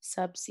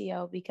sub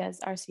CO because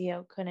our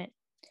CO couldn't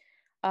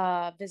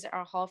visit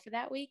our hall for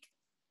that week.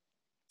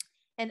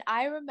 And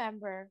I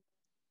remember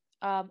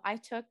I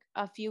took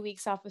a few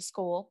weeks off of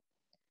school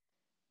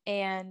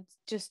and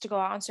just to go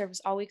out on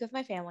service all week with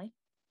my family.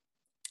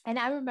 And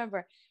I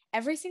remember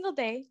every single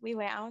day we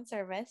went out on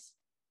service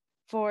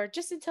for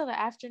just until the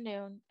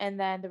afternoon, and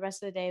then the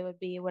rest of the day would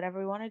be whatever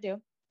we want to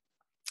do.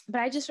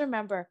 But I just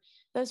remember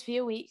those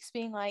few weeks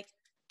being like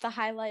the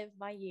highlight of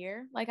my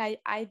year. Like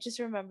I just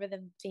remember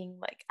them being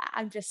like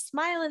I'm just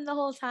smiling the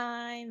whole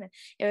time, and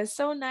it was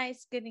so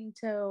nice getting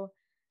to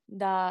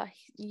the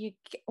you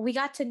we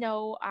got to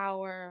know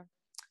our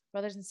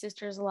brothers and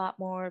sisters a lot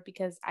more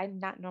because I'm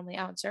not normally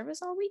out in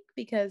service all week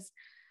because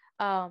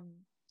um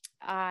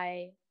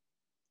I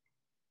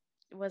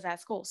was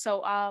at school.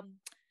 So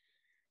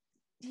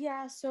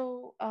yeah,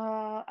 so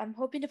I'm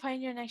hoping to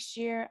pioneer next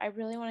year. I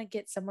really want to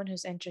get someone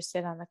who's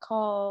interested on the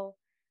call,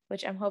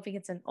 which I'm hoping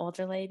it's an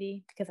older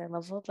lady because I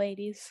love old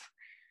ladies.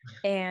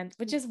 And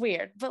which is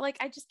weird, but like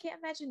I just can't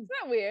imagine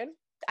It's not weird.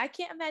 I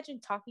can't imagine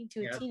talking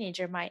to a Yeah.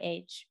 teenager my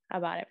age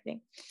about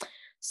everything.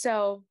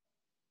 So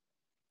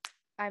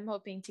I'm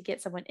hoping to get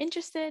someone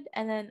interested.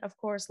 And then, of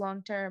course,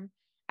 long term,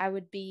 I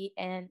would be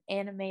an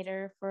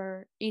animator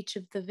for each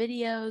of the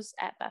videos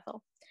at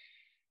Bethel.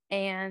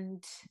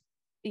 And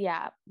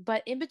yeah,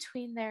 but in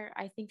between there,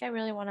 I think I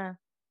really want to.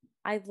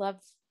 I love,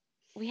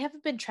 we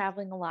haven't been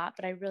traveling a lot,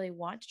 but I really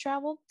want to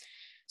travel.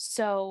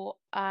 So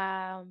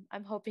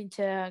I'm hoping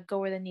to go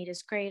where the need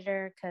is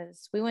greater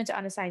because we went to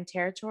unassigned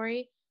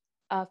territory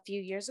a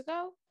few years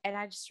ago. And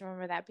I just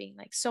remember that being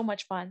like so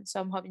much fun. So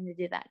I'm hoping to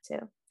do that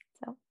too.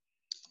 So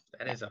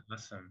That yeah, is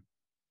awesome.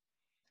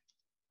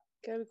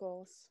 Good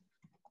goals.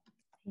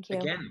 thank you.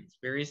 Again, it's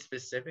very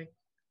specific,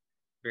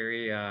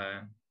 very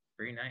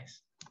very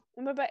nice.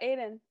 And what about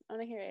Aiden? I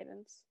want to hear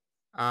Aiden's.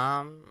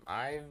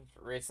 I've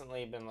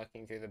recently been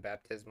looking through the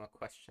baptismal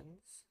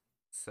questions,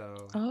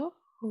 so Oh,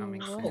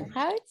 coming Oh, soon.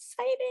 how That's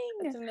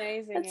exciting!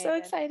 amazing. That's so Aiden.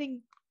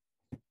 exciting.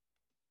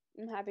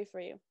 I'm happy for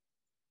you.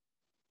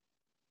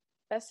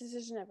 Best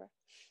decision ever.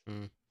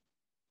 Mm.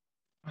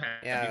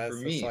 happy Yeah, for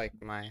that's me. like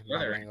my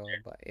Brother. main goal.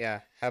 But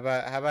yeah, how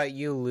about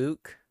you,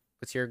 Luke?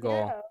 What's your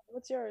goal? Yeah.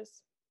 What's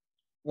yours?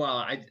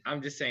 Well,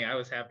 I'm just saying I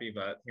was happy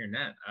about hearing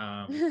that.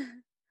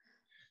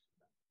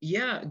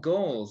 Yeah,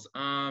 goals.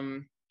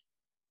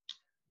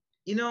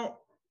 You know,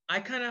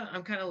 I'm kind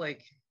of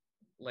like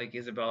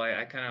Isabel.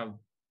 I kind of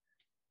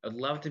I'd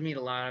love to meet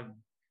a lot of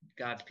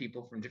God's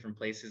people from different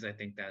places. I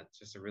think that's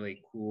just a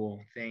really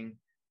cool thing.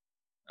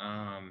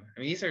 I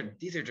mean,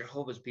 these are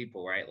Jehovah's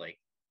people, right? Like,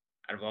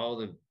 out of all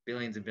the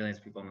billions and billions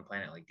of people on the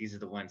planet, like these are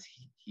the ones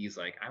he's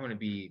like, I want to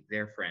be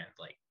their friend.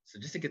 Like, so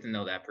just to get to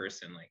know that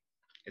person, like,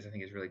 I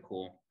think is really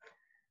cool.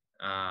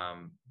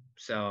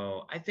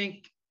 So I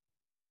think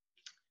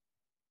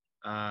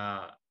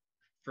uh,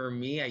 for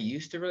me, I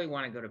used to really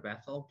want to go to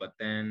Bethel, but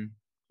then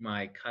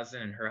my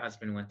cousin and her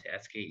husband went to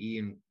SKE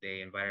and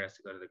they invited us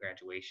to go to the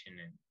graduation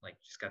and like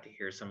just got to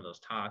hear some of those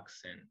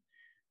talks and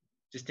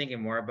just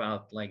thinking more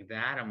about like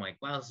that. I'm like,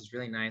 wow, this is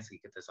really nice. You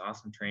get this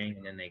awesome training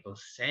and then they go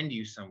send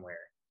you somewhere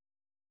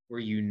where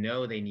you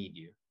know they need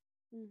you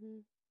Mm-hmm.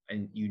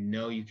 and you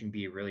know you can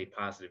be a really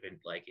positive and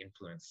like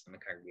influence in the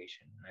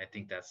congregation. And I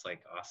think that's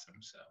like awesome.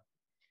 So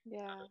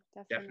Yeah,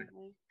 definitely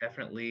definitely.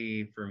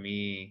 definitely for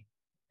me,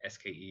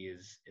 SKE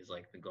is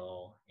like the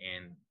goal.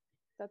 And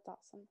That's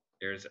awesome.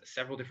 there's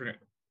several different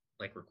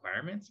like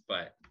requirements,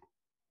 but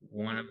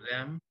one of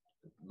them,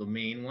 the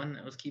main one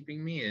that was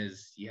keeping me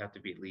is you have to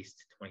be at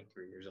least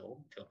 23 years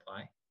old to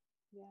apply.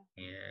 Yeah.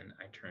 And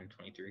I turned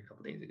 23 a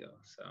couple days ago.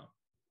 So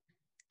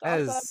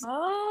That Awesome. is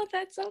Oh,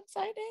 that's so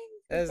exciting.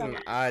 that is an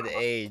odd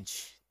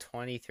age.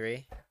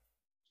 23.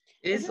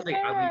 it is like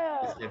oddly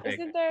specific.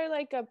 Isn't there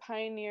like a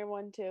pioneer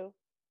one too?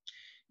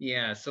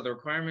 Yeah, so the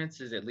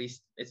requirements is at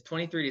least it's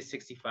 23 to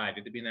 65. You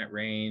have to be in that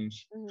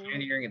range. Mm-hmm.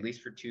 Pioneering at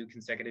least for 2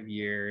 consecutive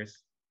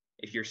years.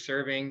 If you're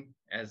serving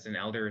as an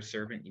elder or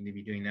servant, you need to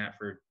be doing that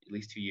for at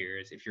least 2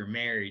 years. If you're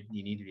married,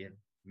 you need to be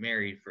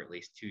married for at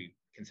least 2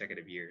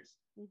 consecutive years.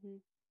 Mm-hmm.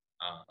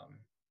 Um,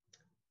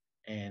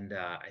 and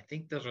I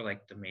think those are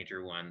like the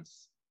major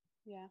ones.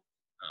 Yeah.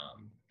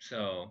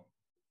 So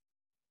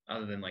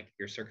other than like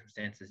your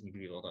circumstances, you need to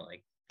be able to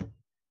like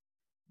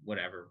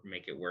whatever,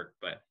 make it work.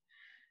 But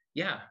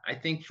yeah, I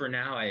think for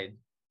now,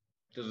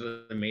 those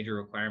are the major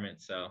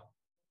requirements. So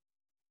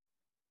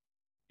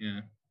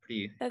yeah,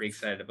 pretty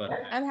excited about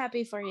that. I'm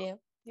happy for you.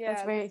 Yeah,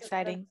 That's very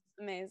exciting.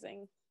 That's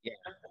amazing. Yeah,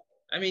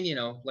 I mean,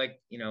 like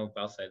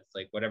Belle said, it's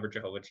like whatever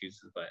Jehovah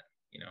chooses, but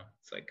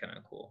it's like kind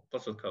of cool.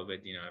 Plus with COVID,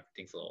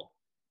 everything's a little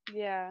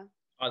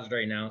paused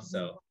right now.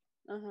 So,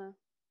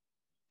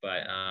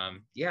 but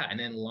yeah, and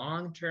then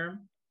long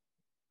term,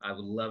 I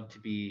would love to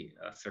be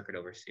a circuit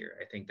overseer.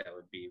 I think that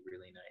would be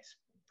really nice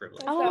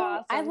privilege. Oh,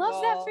 awesome I love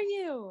goal. that for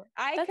you.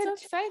 I That's so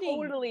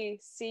exciting. totally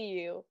see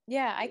you.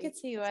 Yeah, I could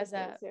see you as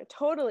a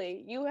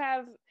totally. You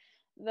have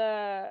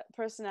the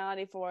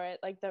personality for it,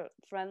 like the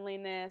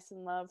friendliness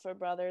and love for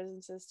brothers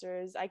and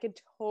sisters. I could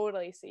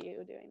totally see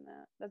you doing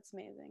that. That's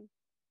amazing.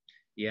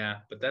 Yeah,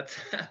 but that's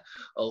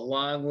a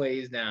long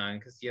ways down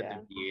because you have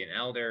to be an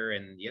elder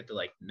and you have to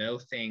like know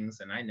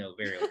things, and I know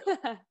very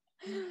little.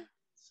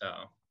 So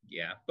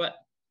yeah, but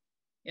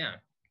yeah.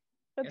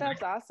 But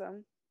that's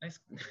awesome. Nice,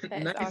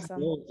 nice awesome.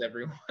 Goals,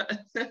 everyone.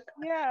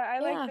 Yeah, I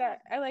like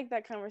that. I like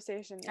that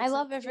conversation. I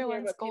love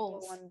everyone's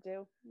goals. People want to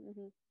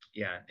do.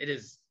 Yeah, it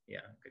is. Yeah,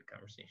 good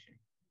conversation.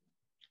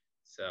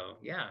 So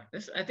yeah,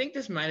 I think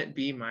this might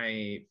be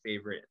my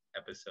favorite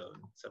episode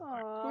so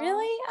far.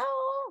 Really?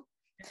 Oh,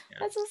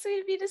 that's so sweet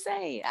of you to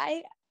say.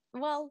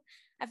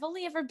 I've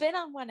only ever been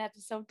on one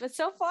episode, but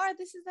so far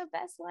this is the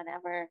best one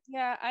ever.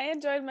 Yeah, I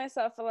enjoyed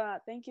myself a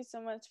lot. Thank you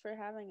so much for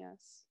having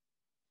us.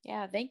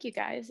 Yeah, thank you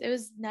guys. It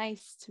was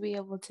nice to be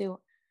able to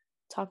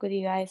talk with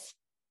you guys.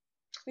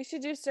 We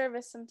should do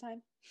service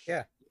sometime.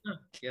 Yeah.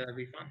 Yeah, that'd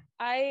be fun.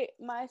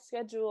 My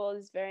schedule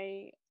is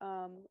very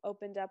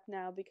opened up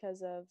now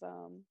because of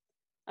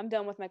I'm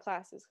done with my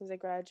classes because I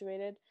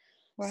graduated.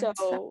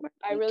 So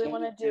I really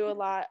want to do a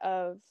lot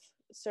of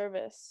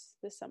service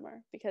this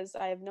summer because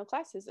I have no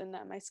classes and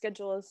my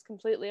schedule is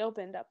completely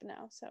opened up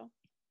now. So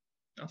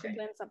I should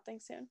plan something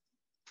soon.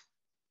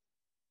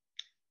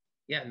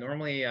 Yeah,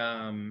 normally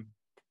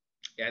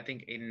I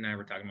think Aiden and I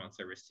were talking about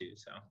service too.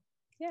 So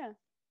yeah,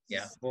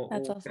 that's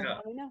awesome.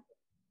 We know.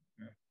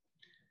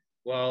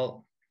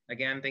 Well,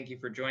 again, thank you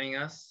for joining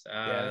us.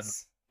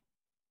 Yes.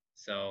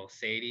 So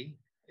Sadie,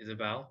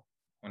 Isabel,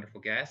 wonderful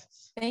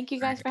guests. Thank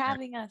you guys for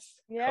having us.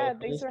 Yeah,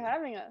 thanks for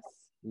having us.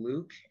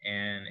 Luke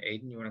and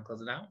Aiden, you want to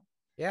close it out?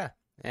 Yeah,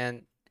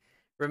 and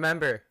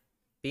remember,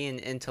 be an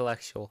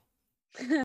intellectual.